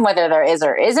the game, whether there is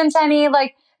or isn't any.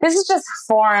 Like, this is just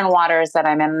foreign waters that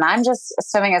I'm in, and I'm just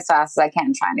swimming as fast as I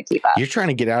can, trying to keep up. You're trying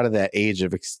to get out of that age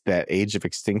of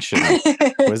extinction.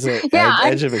 Was it? Yeah,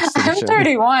 edge of extinction. I'm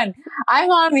 31. I'm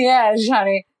on the edge,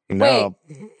 honey. No,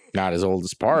 not as old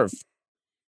as Parv.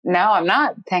 No, I'm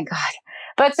not. Thank God.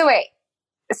 But so wait.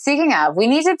 Speaking of, we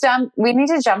need to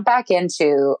jump back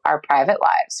into our private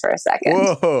lives for a second.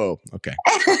 Whoa. Okay.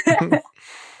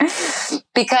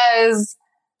 Because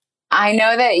I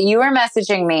know that you were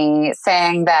messaging me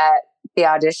saying that the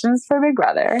auditions for Big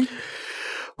Brother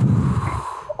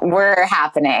were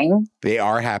happening. They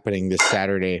are happening this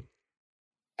Saturday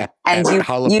at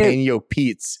Jalapeno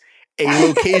Pete's, a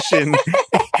location,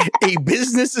 a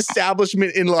business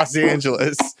establishment in Los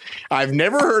Angeles. I've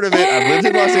never heard of it. I've lived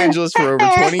in Los Angeles for over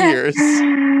 20 years.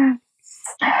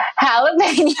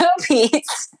 Jalapeno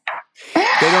Pete's. They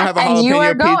don't have a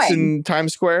Jalapeno Pete's in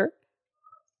Times Square?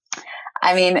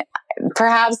 I mean,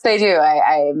 perhaps they do.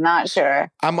 I'm not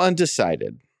sure. I'm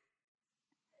undecided.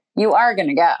 You are going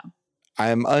to go.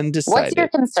 I'm undecided.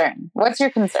 What's your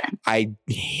concern? I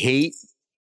hate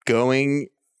going.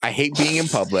 I hate being in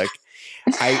public.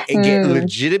 I get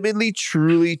legitimately,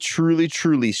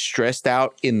 truly stressed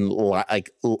out in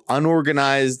like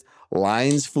unorganized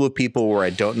lines full of people where I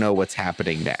don't know what's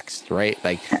happening next, right?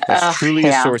 Like that's truly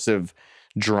a source of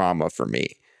drama for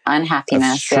me.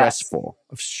 Unhappiness. Stressful.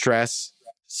 Of stress,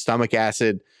 stomach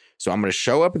acid. So I'm going to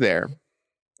show up there.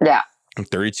 Yeah. I'm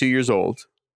 32 years old.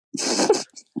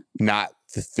 Not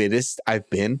the fittest I've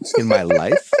been in my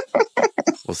life.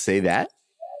 We'll say that.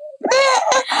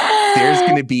 There's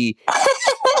going to be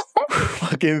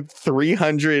fucking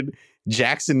 300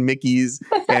 Jackson Mickeys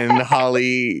and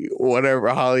Holly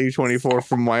 24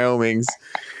 from Wyoming's.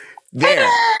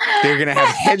 They're gonna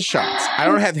have headshots. I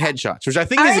don't have headshots, which I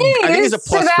think is a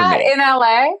plus for me. In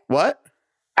LA? What?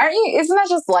 Aren't you? Isn't that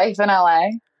just life in LA?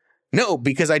 No,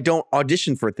 because I don't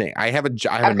audition for a thing. I have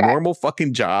a normal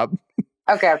fucking job.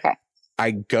 Okay.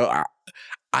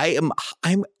 I'm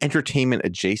entertainment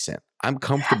adjacent. I'm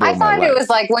comfortable. I thought it was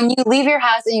like when you leave your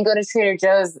house and you go to Trader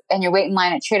Joe's and you wait in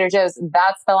line at Trader Joe's.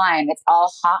 That's the line. It's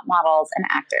all hot models and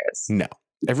actors. No,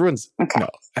 no.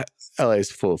 LA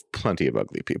is full of plenty of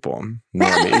ugly people.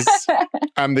 Normies.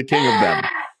 I'm the king of them.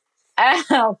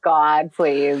 Oh God,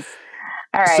 please.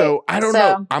 All right. So I don't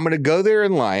know. I'm going to go there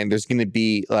in line. There's going to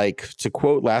be, like, to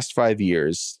quote Last 5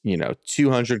 Years,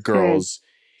 200 girls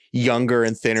younger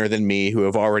and thinner than me who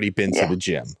have already been to the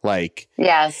gym. Like,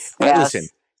 yes. Listen,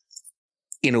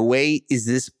 in a way, is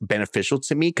this beneficial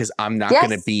to me? Because I'm not going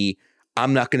to be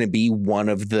one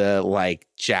of the, like,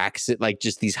 Jackson, like,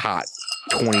 just these hot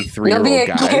 23-year-old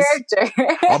guys.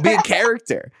 Character. I'll be a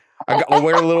character. I'll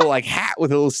wear a little, like, hat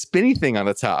with a little spinny thing on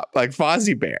the top, like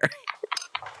Fozzie Bear.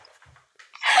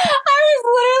 I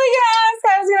was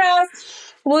going to ask,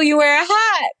 will you wear a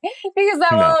hat? Because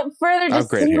that will further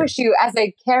distinguish you as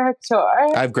a character.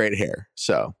 I have great hair,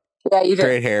 so. Yeah, you do.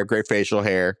 Great hair, great facial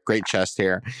hair, great chest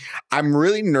hair. I'm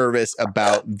really nervous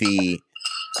about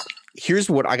here's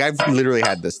what, I've literally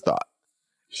had this thought.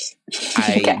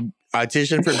 I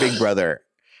auditioned for Big Brother.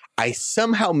 I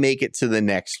somehow make it to the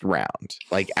next round,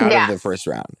 like out of the first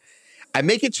round. I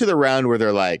make it to the round where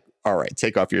they're like, all right,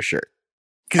 take off your shirt.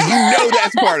 Because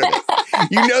that's part of it.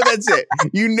 That's it.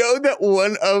 That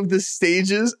one of the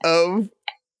stages of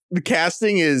the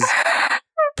casting is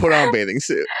put on a bathing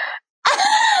suit.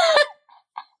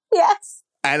 Yes.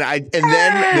 And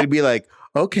then they'd be like,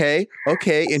 okay,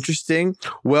 interesting.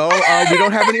 Well, we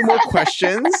don't have any more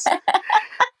questions.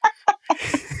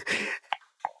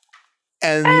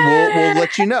 And we'll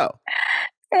let you know.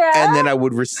 Yeah. And then I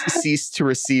would cease to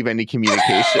receive any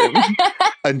communication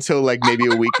until like maybe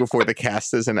a week before the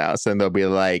cast is announced. And they'll be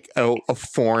like a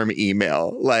form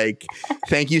email. Like,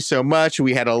 thank you so much.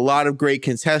 We had a lot of great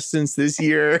contestants this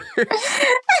year.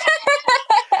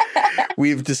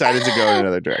 We've decided to go in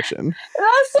another direction.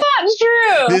 That's not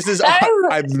true.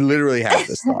 I've literally had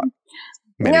this thought.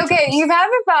 Okay, times. You've had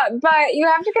the thought, but you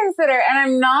have to consider, and I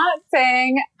am not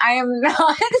saying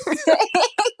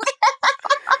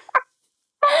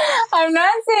I'm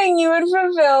not saying you would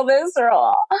fulfill this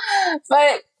role,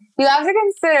 but you have to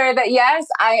consider that, yes,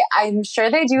 I'm sure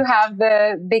they do have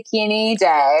the bikini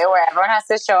day where everyone has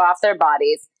to show off their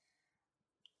bodies.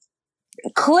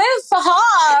 Cliff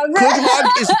Hogg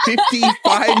is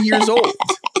 55 years old.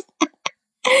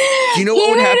 Do you know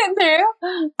what would happen?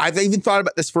 I've even thought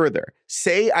about this further.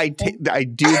 Say I do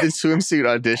the swimsuit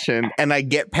audition and I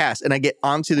get past and I get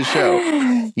onto the show.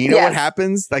 You know what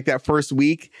happens? Like that first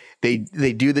week, they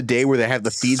do the day where they have the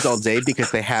feeds all day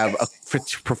because they have a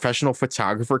professional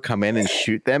photographer come in and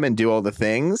shoot them and do all the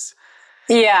things.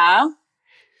 Yeah.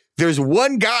 There's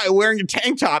one guy wearing a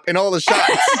tank top in all the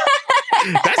shots.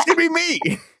 That's gonna be me.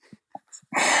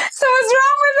 So what's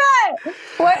wrong with that?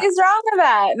 What is wrong with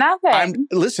that? Nothing.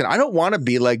 Listen, I don't want to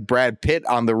be like Brad Pitt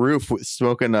on the roof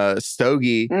smoking a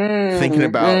stogie, thinking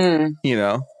about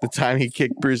the time he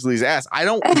kicked Bruce Lee's ass. I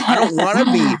don't want to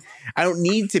be. I don't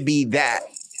need to be that.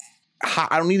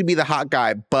 I don't need to be the hot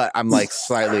guy, but I'm like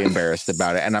slightly embarrassed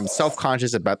about it, and I'm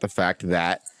self-conscious about the fact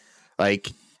that, like,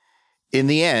 in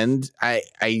the end, I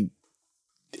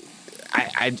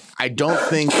don't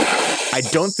think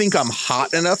I'm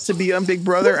hot enough to be on Big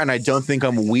Brother, and I don't think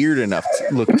I'm weird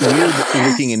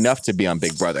looking enough to be on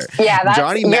Big Brother. Yeah,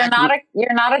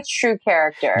 you're not a true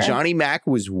character. Johnny Mac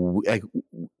was like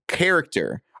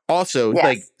character, also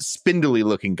like spindly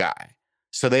looking guy.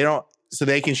 So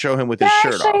they can show him with his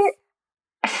shirt off.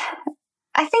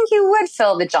 I think you would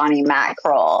fill the Johnny Mac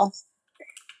role.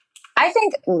 I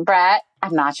think, Brett,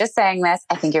 I'm not just saying this.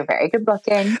 I think you're very good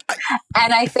looking,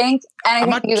 and I think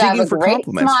you have a great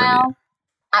smile.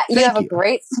 You have a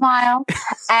great smile,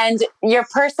 and your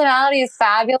personality is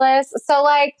fabulous. So,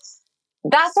 like,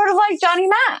 that's sort of like Johnny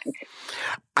Mac.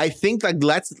 I think like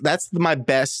that's my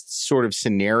best sort of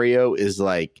scenario. Is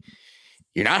like,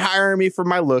 you're not hiring me for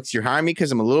my looks. You're hiring me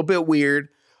because I'm a little bit weird.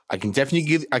 I can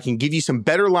give you some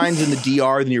better lines in the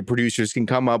DR than your producers can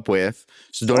come up with.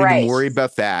 So don't even worry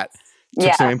about that.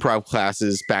 Took some improv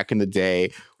classes back in the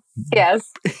day.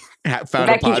 Yes. Found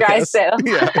Becky a podcast.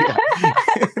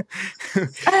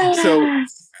 So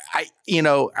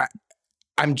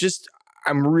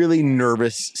I'm really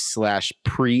nervous /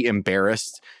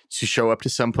 pre-embarrassed to show up to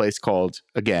some place called,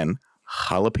 again,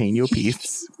 jalapeno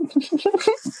Pete's.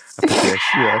 I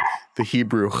put the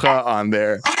Hebrew "ha" on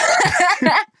there.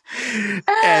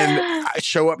 And I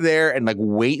show up there and like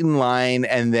wait in line,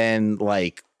 and then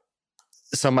like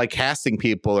some like casting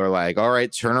people are like, all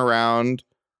right, turn around.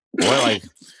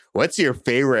 What's your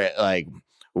favorite? Like,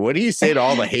 what do you say to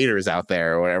all the haters out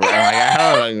there or whatever? I'm like,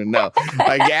 I don't even know.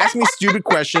 Like, you ask me stupid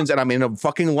questions and I'm in a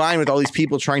fucking line with all these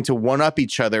people trying to one up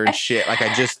each other and shit. Like,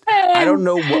 I don't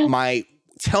know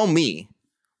tell me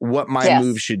what my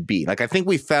move should be. Like, I think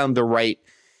we found the right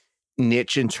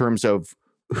niche in terms of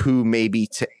who maybe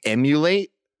to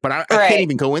emulate, but I can't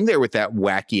even go in there with that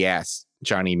wacky ass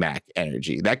Johnny Mac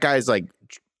energy. That guy's like,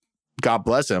 God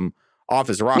bless him, off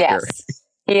his rocker. Yes,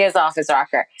 he is off his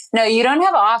rocker. No, you don't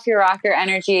have off your rocker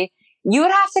energy. You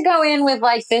would have to go in with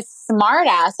like this smart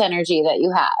ass energy that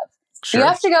you have. Sure. You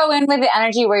have to go in with the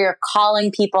energy where you're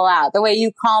calling people out, the way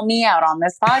you call me out on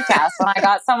this podcast when I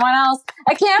got someone else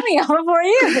a cameo before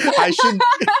you. I should.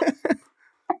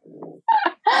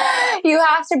 You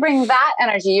have to bring that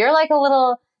energy. You're like a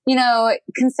little,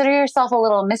 consider yourself a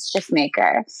little mischief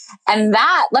maker. And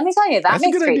that, let me tell you, that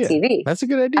makes great TV. That's a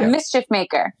good idea. A mischief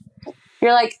maker.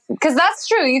 You're like, because that's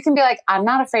true. You can be like, I'm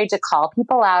not afraid to call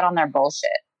people out on their bullshit.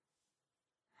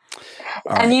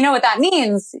 And you know what that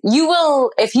means? You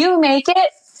will, if you make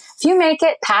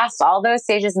it past all those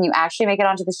stages and you actually make it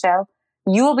onto the show,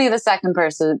 you will be the second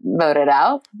person voted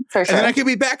out, for sure. And then I could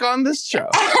be back on this show.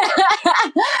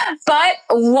 But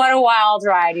what a wild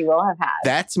ride you will have had.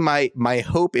 That's my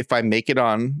hope if I make it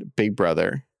on Big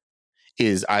Brother,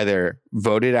 is either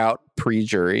voted out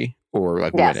pre-jury or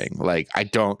like winning. Like, I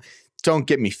don't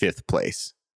get me fifth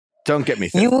place. Don't get me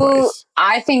fifth place.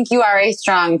 I think you are a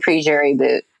strong pre-jury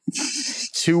boot.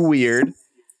 Too weird.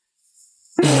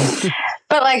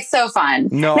 But like so fun.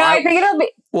 No, I think it'll be.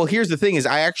 Well, here's the thing: is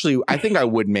I think I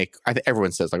would make.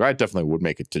 Everyone says like I definitely would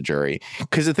make it to jury,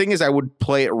 because the thing is I would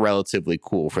play it relatively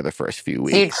cool for the first few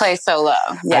weeks. You'd play solo.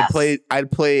 Yes.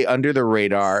 I'd play under the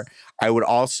radar. I would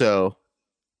also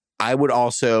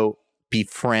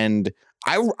befriend.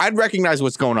 I'd recognize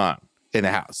what's going on in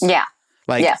the house. Yeah.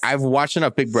 Like I've watched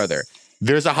enough Big Brother.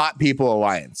 There's a hot people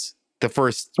alliance. The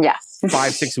first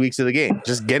 5-6 weeks of the game,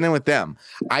 just get in with them.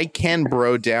 I can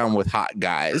bro down with hot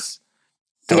guys.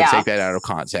 Don't take that out of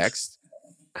context.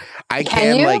 I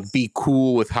can like be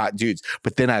cool with hot dudes,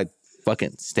 but then I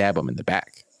fucking stab them in the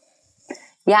back.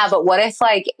 Yeah, but what if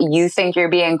like you think you're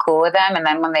being cool with them, and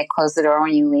then when they close the door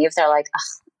when you leave, they're like,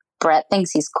 Brett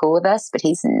thinks he's cool with us, but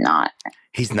he's not.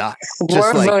 He's not.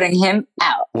 We're voting him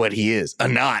out. What he is, a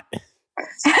not.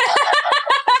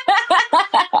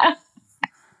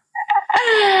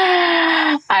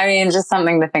 I mean, just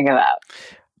something to think about.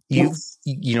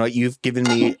 You've given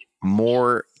me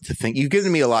more to think. You've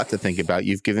given me a lot to think about.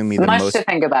 You've given me the most to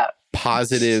think about.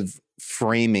 Positive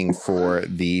framing for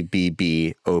the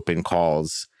BB open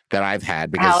calls that I've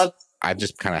had, because I've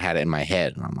just kind of had it in my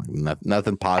head. And I'm like,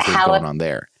 nothing positive going on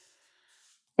there.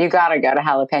 You got to go to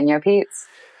Jalapeno Pete's.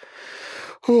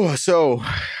 So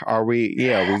are we?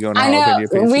 Yeah, we going to I know.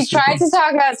 We tried to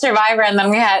talk about Survivor, and then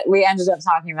we ended up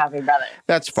talking about Big Brother.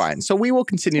 That's fine. So we will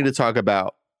continue to talk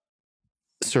about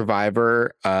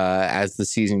Survivor as the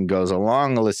season goes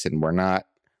along. Listen,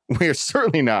 we're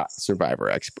certainly not Survivor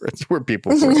experts. We're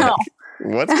people who are like,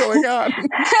 what's going on?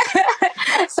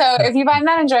 So if you find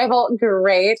that enjoyable,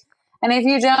 great. And if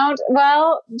you don't,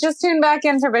 well, just tune back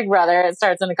in for Big Brother. It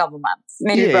starts in a couple months.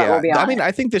 Maybe Brett will be on. I mean,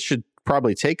 I think this should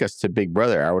probably take us to Big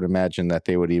Brother. I would imagine that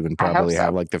they would even probably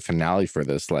have like the finale for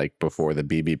this, like before the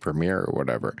BB premiere or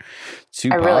whatever. Two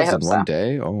pods in one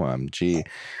day. OMG.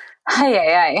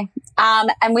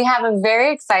 And we have a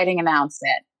very exciting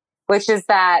announcement, which is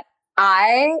that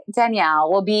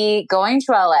Danielle, will be going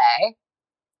to LA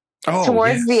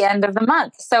towards the end of the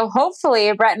month. So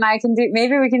hopefully Brett and I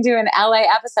maybe we can do an LA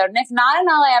episode. And if not an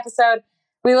LA episode,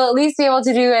 we will at least be able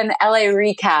to do an LA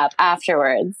recap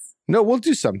afterwards. No, we'll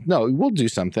do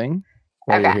something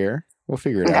while you're here. We'll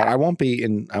figure it out. I won't be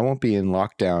in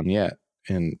lockdown yet.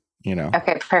 And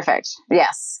Okay, perfect.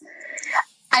 Yes.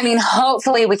 I mean,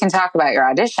 hopefully we can talk about your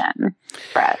audition,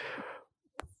 Brett.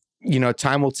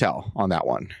 Time will tell on that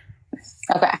one.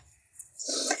 Okay.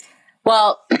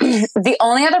 Well, the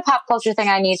only other pop culture thing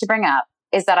I need to bring up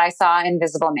is that I saw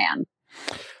Invisible Man.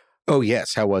 Oh,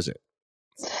 yes. How was it?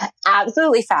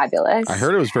 Absolutely fabulous. I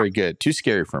heard it was very good. Too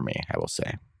scary for me, I will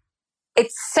say.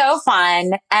 It's so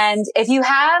fun. And if you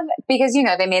have, because,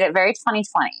 they made it very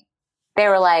 2020. They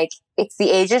were like, it's the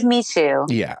age of Me Too.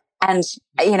 Yeah. And,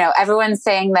 everyone's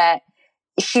saying that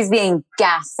she's being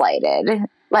gaslighted.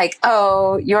 Like,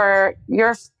 oh, your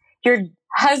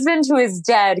husband who is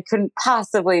dead couldn't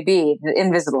possibly be the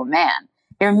Invisible Man.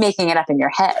 You're making it up in your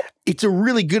head. It's a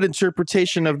really good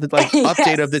interpretation of the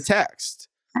update of the text.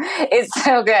 It's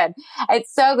so good.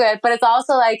 It's so good. But it's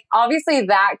also like, obviously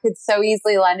that could so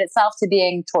easily lend itself to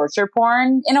being torture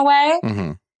porn in a way.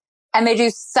 Mm-hmm. And they do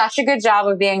such a good job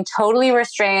of being totally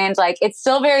restrained. Like, it's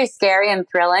still very scary and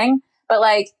thrilling, but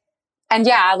like, and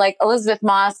yeah, like Elizabeth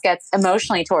Moss gets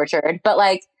emotionally tortured, but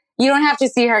like, you don't have to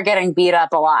see her getting beat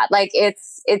up a lot. Like,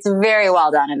 it's very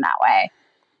well done in that way.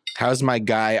 How's my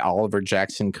guy, Oliver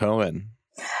Jackson Cohen?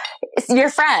 It's your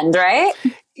friend, right?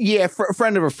 Yeah,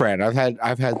 friend of a friend.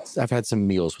 I've had some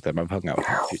meals with him. I've hung out with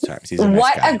him a few times. He's a nice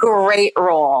what guy. A great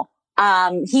role.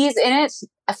 He's in it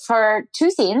for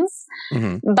 2 scenes,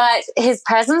 but his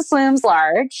presence looms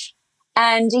large,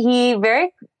 and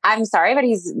I'm sorry, but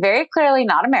he's very clearly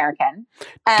not American.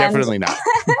 And Definitely not.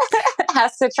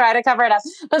 has to try to cover it up.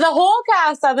 But the whole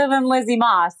cast, other than Lizzie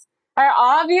Moss, are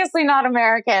obviously not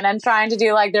American and trying to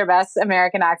do like their best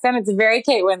American accent. It's very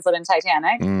Kate Winslet in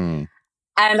Titanic.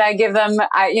 And I give them,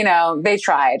 they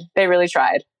tried. They really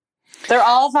tried. They're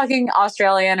all fucking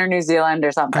Australian or New Zealand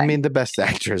or something. I mean, the best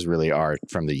actors really are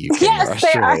from the UK yes, or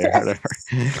Australia or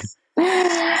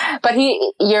whatever. But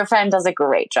your friend does a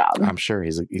great job. I'm sure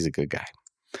he's a good guy.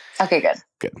 Okay, good.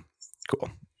 Good. Cool.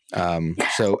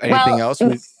 So anything else?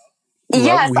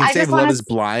 Yes, we can save Love is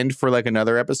Blind for like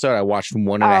another episode. I watched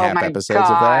 1.5 episodes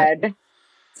of that.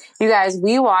 You guys,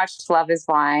 we watched Love is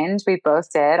Blind. We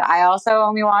both did. I also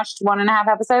only watched 1.5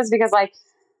 episodes because like,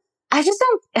 I just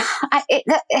don't,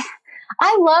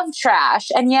 I love trash,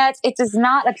 and yet it does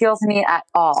not appeal to me at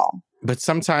all. But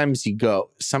sometimes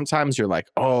you're like,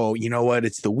 oh, you know what?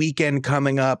 It's the weekend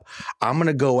coming up. I'm going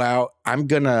to go out. I'm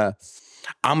going to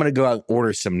go out and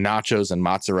order some nachos and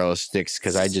mozzarella sticks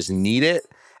because I just need it.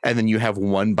 And then you have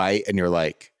one bite and you're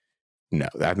like, no,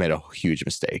 I've made a huge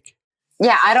mistake.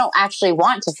 Yeah, I don't actually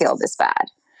want to feel this bad.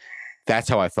 That's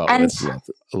how I felt with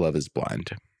Love is Blind.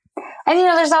 And,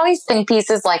 there's always think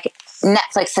pieces like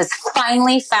Netflix has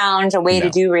finally found a way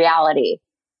to do reality.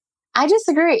 I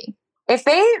disagree. If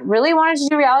they really wanted to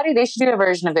do reality, they should do a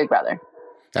version of Big Brother.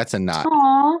 That's a not.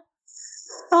 Aww.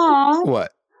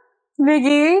 What?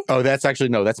 Biggie. Oh,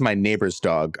 that's my neighbor's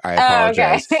dog. I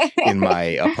apologize. Okay. In my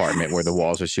apartment where the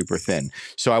walls are super thin.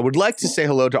 So I would like to say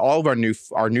hello to all of our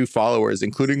new followers,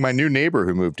 including my new neighbor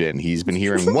who moved in. He's been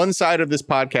hearing one side of this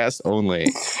podcast only.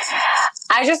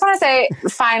 I just want to say,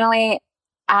 finally,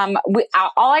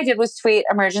 all I did was tweet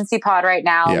emergency pod right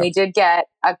now. Yeah. And we did get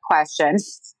a question,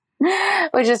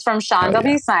 which is from Sean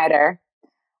W. Snyder.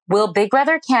 Will Big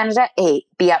Brother Canada 8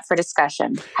 be up for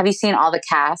discussion? Have you seen all the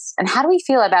cast? And how do we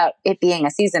feel about it being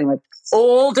a season with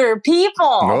older people?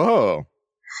 Oh.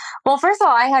 Well, first of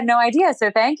all, I had no idea. So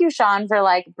thank you, Sean, for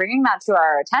bringing that to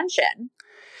our attention.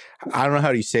 I don't know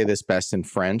how you say this best in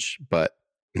French, but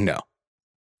no.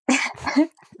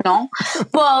 No.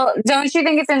 Well, don't you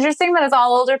think it's interesting that it's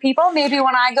all older people? Maybe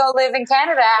when I go live in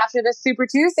Canada after the Super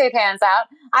Tuesday pans out,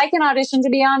 I can audition to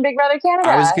be on Big Brother Canada.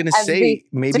 I was going to say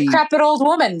maybe decrepit old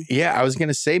woman. Yeah, I was going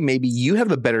to say maybe you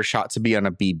have a better shot to be on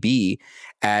a BB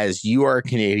as you are a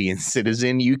Canadian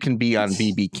citizen. You can be on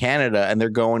BB Canada, and they're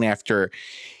going after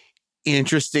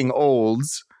interesting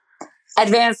olds,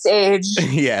 advanced age.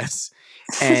 Yes.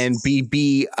 And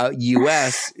BB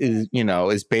US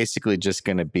is basically just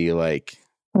going to be like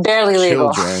barely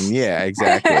children. Legal. Yeah,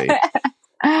 exactly.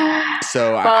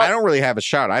 So I don't really have a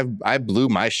shot. I blew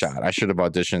my shot. I should have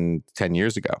auditioned 10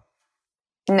 years ago.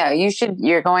 No, you should.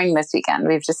 You're going this weekend.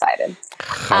 We've decided.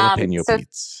 Jalapeno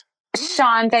Pete's.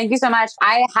 Sean, thank you so much.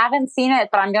 I haven't seen it,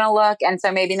 but I'm going to look. And so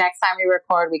maybe next time we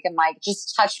record, we can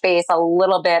just touch base a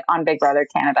little bit on Big Brother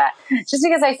Canada. Just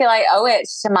because I feel I owe it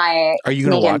to my Are you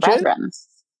going to watch brethren. It?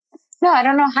 No, I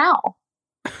don't know how.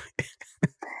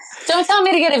 Don't tell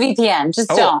me to get a VPN. Just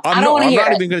don't. I don't want to hear it.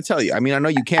 I'm not even going to tell you. I mean, I know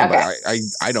you can, but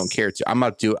I don't care to. I'm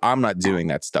not doing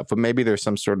that stuff. But maybe there's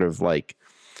some sort of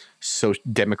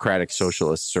democratic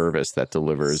socialist service that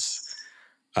delivers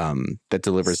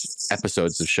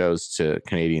episodes of shows to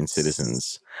Canadian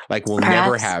citizens like we'll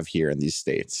never have here in these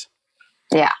states.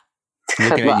 Yeah.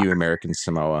 Looking at you, American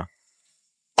Samoa.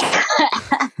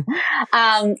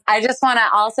 I just want to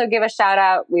also give a shout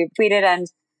out. We've tweeted and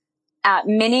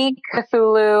Mini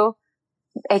Cthulhu,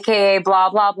 aka blah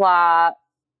blah blah,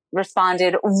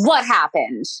 responded, "What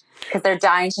happened?" Because they're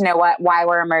dying to know why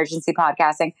we're emergency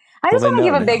podcasting. I just want to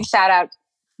give a big shout out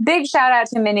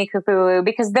to Mini Cthulhu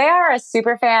because they are a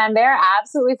super fan. They're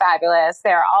absolutely fabulous.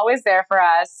 They're always there for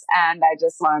us, and I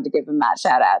just wanted to give them that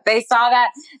shout out. They saw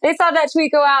that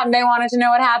tweet go out, and they wanted to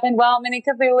know what happened. Well, Mini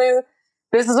Cthulhu,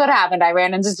 this is what happened. I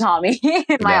ran into Tommy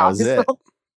in my office.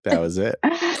 That was it.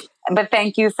 But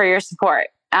thank you for your support.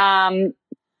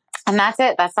 And that's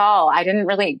it. That's all. I didn't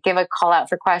really give a call out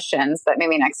for questions, but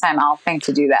maybe next time I'll think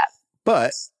to do that.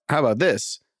 But how about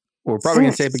this? We're probably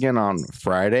going to tape again on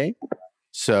Friday.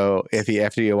 So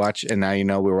after you watch, and now you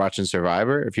know we're watching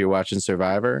Survivor. If you're watching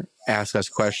Survivor, ask us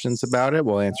questions about it.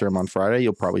 We'll answer them on Friday.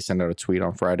 You'll probably send out a tweet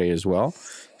on Friday as well.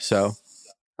 So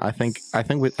I think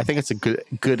it's a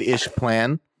good-ish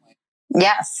plan.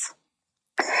 Yes,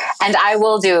 and I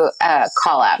will do a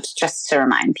call out just to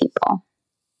remind people.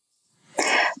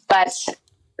 But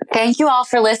thank you all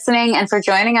for listening and for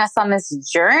joining us on this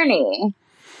journey.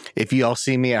 If you all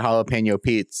see me at Jalapeno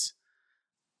Pete's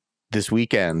this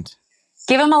weekend,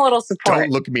 give him a little support. Don't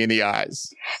look me in the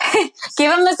eyes.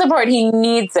 Give him the support. He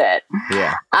needs it.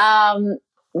 Yeah.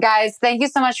 Guys, thank you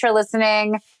so much for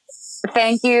listening.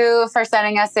 Thank you for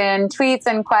sending us in tweets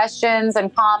and questions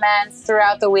and comments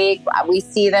throughout the week. We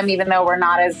see them even though we're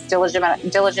not as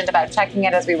diligent about checking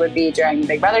it as we would be during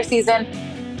Big Brother season.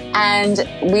 And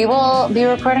we will be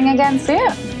recording again soon.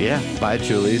 Yeah. Bye,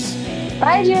 Julies.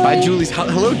 Bye, Julie. Bye, Julies.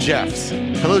 Hello, Jeffs.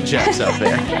 Hello, Jeffs out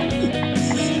there.